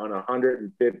porn on a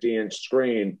 150-inch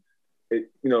screen,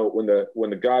 when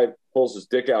the guy pulls his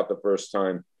dick out the first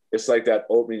time, it's like that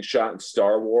opening shot in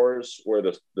Star Wars where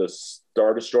the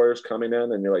Star Destroyer's coming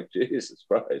in, and you're like, Jesus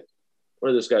Christ,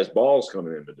 where are this guy's balls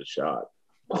coming into the shot?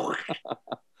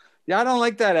 Yeah, I don't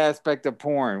like that aspect of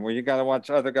porn where you got to watch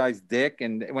other guys' dick,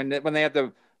 and when they have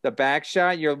the back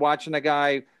shot, you're watching the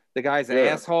guy's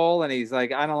asshole, and he's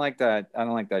like, I don't like that. I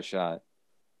don't like that shot.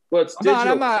 Well, it's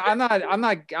digital. I'm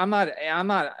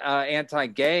not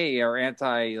anti-gay or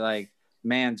anti like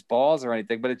man's balls or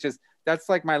anything, but it's just, that's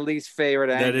like my least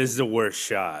favorite angle. That is the worst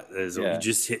shot. Yeah.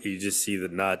 You just see the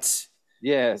nuts.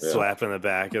 Yeah, slapping the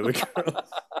back of the girl.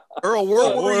 Earl,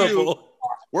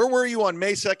 where were you on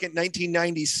May 2nd,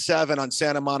 1997 on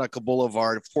Santa Monica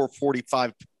Boulevard at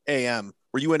 4:45 a.m.?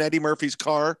 Were you in Eddie Murphy's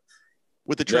car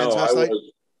with the transvestite? No,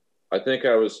 I think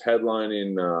I was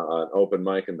headlining an open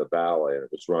mic in the Ballet, and it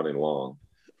was running long.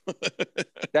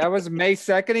 That was May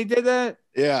 2nd he did that?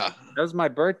 Yeah. That was my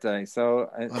birthday. So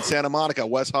on Santa Monica,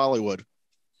 West Hollywood.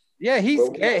 Yeah, he's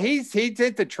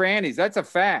into trannies. That's a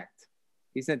fact.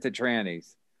 He's into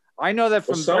trannies. I know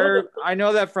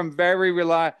that from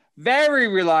very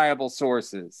reliable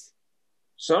sources.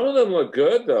 Some of them look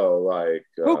good though. Like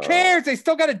who cares? They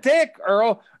still got a dick,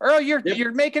 Earl. Earl, you're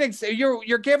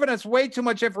giving us way too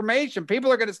much information.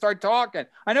 People are going to start talking.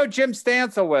 I know Jim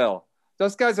Stansel will.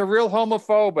 Those guys are real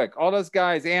homophobic. All those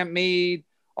guys, Aunt Mead,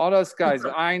 all those guys,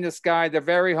 Eyeing the Sky, they're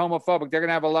very homophobic. They're going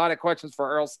to have a lot of questions for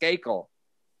Earl Skakel.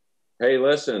 Hey,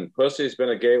 listen, pussy's been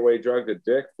a gateway drug to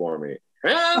dick for me.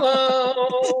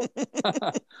 Hello.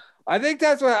 I think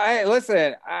that's what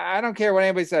I don't care what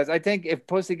anybody says. I think if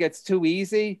pussy gets too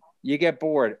easy, you get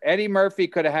bored. Eddie Murphy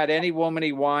could have had any woman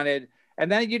he wanted,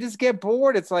 and then you just get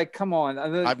bored. It's like, come on.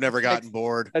 I've never gotten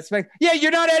bored. Yeah,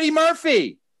 you're not Eddie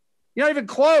Murphy. You're not even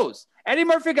close. Eddie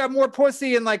Murphy got more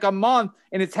pussy in like a month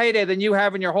in its heyday than you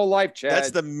have in your whole life, Chad.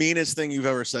 That's the meanest thing you've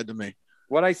ever said to me.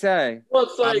 What'd I say? Well,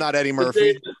 it's like, I'm not Eddie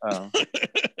Murphy.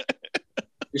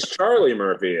 It's Charlie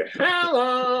Murphy.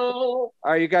 Hello. All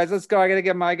right, you guys, let's go.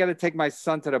 I gotta take my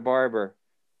son to the barber.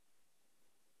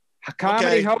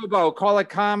 Comedy Hobo. Call it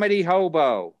Comedy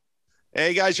Hobo.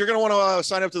 Hey guys, you're gonna want to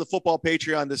sign up to the football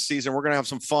Patreon this season. We're gonna have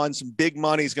some fun. Some big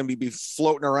money is gonna be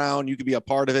floating around. You could be a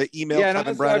part of it. Email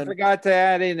Kevin Brennan. I forgot to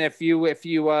add in, if you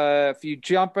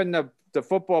jump in the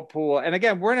football pool, and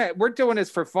again, we're doing this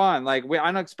for fun. Like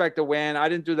I don't expect to win. I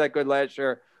didn't do that good last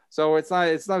year. So it's not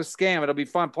a scam. It'll be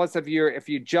fun. Plus, if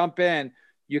you jump in,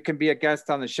 you can be a guest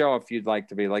on the show if you'd like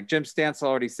to be. Like Jim Stansel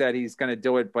already said he's going to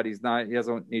do it, but he's not. He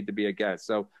doesn't need to be a guest.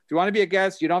 So if you want to be a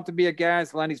guest, you don't have to be a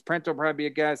guest. Lenny's Print will probably be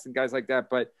a guest and guys like that.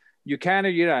 But you can or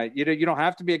you don't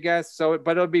have to be a guest. So,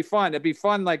 but it'll be fun. It'd be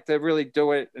fun, like to really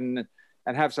do it and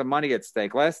have some money at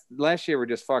stake. Last year we're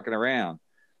just fucking around,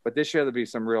 but this year there'll be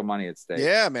some real money at stake.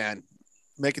 Yeah, man.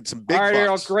 Making some big all right,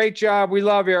 bucks. Earl, great job. We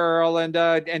love you, Earl, and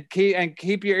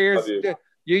keep your ears.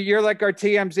 You're like our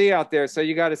TMZ out there, so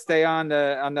you got to stay on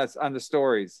the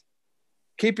stories.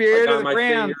 Keep your ear to the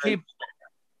ground.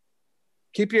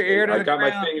 Keep your ear to the ground. I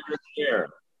got my finger in the air.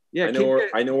 Yeah,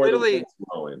 I know where the wind's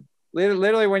blowing.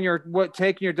 Literally, when you're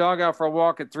taking your dog out for a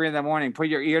walk at 3 a.m, put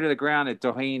your ear to the ground at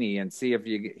Doheny and see if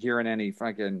you're hearing any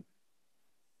fucking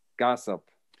gossip.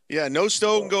 Yeah, no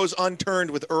stone goes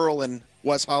unturned with Earl in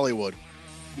West Hollywood.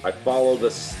 I follow the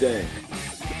stink.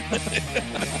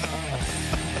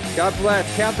 God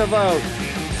bless. Count the vote.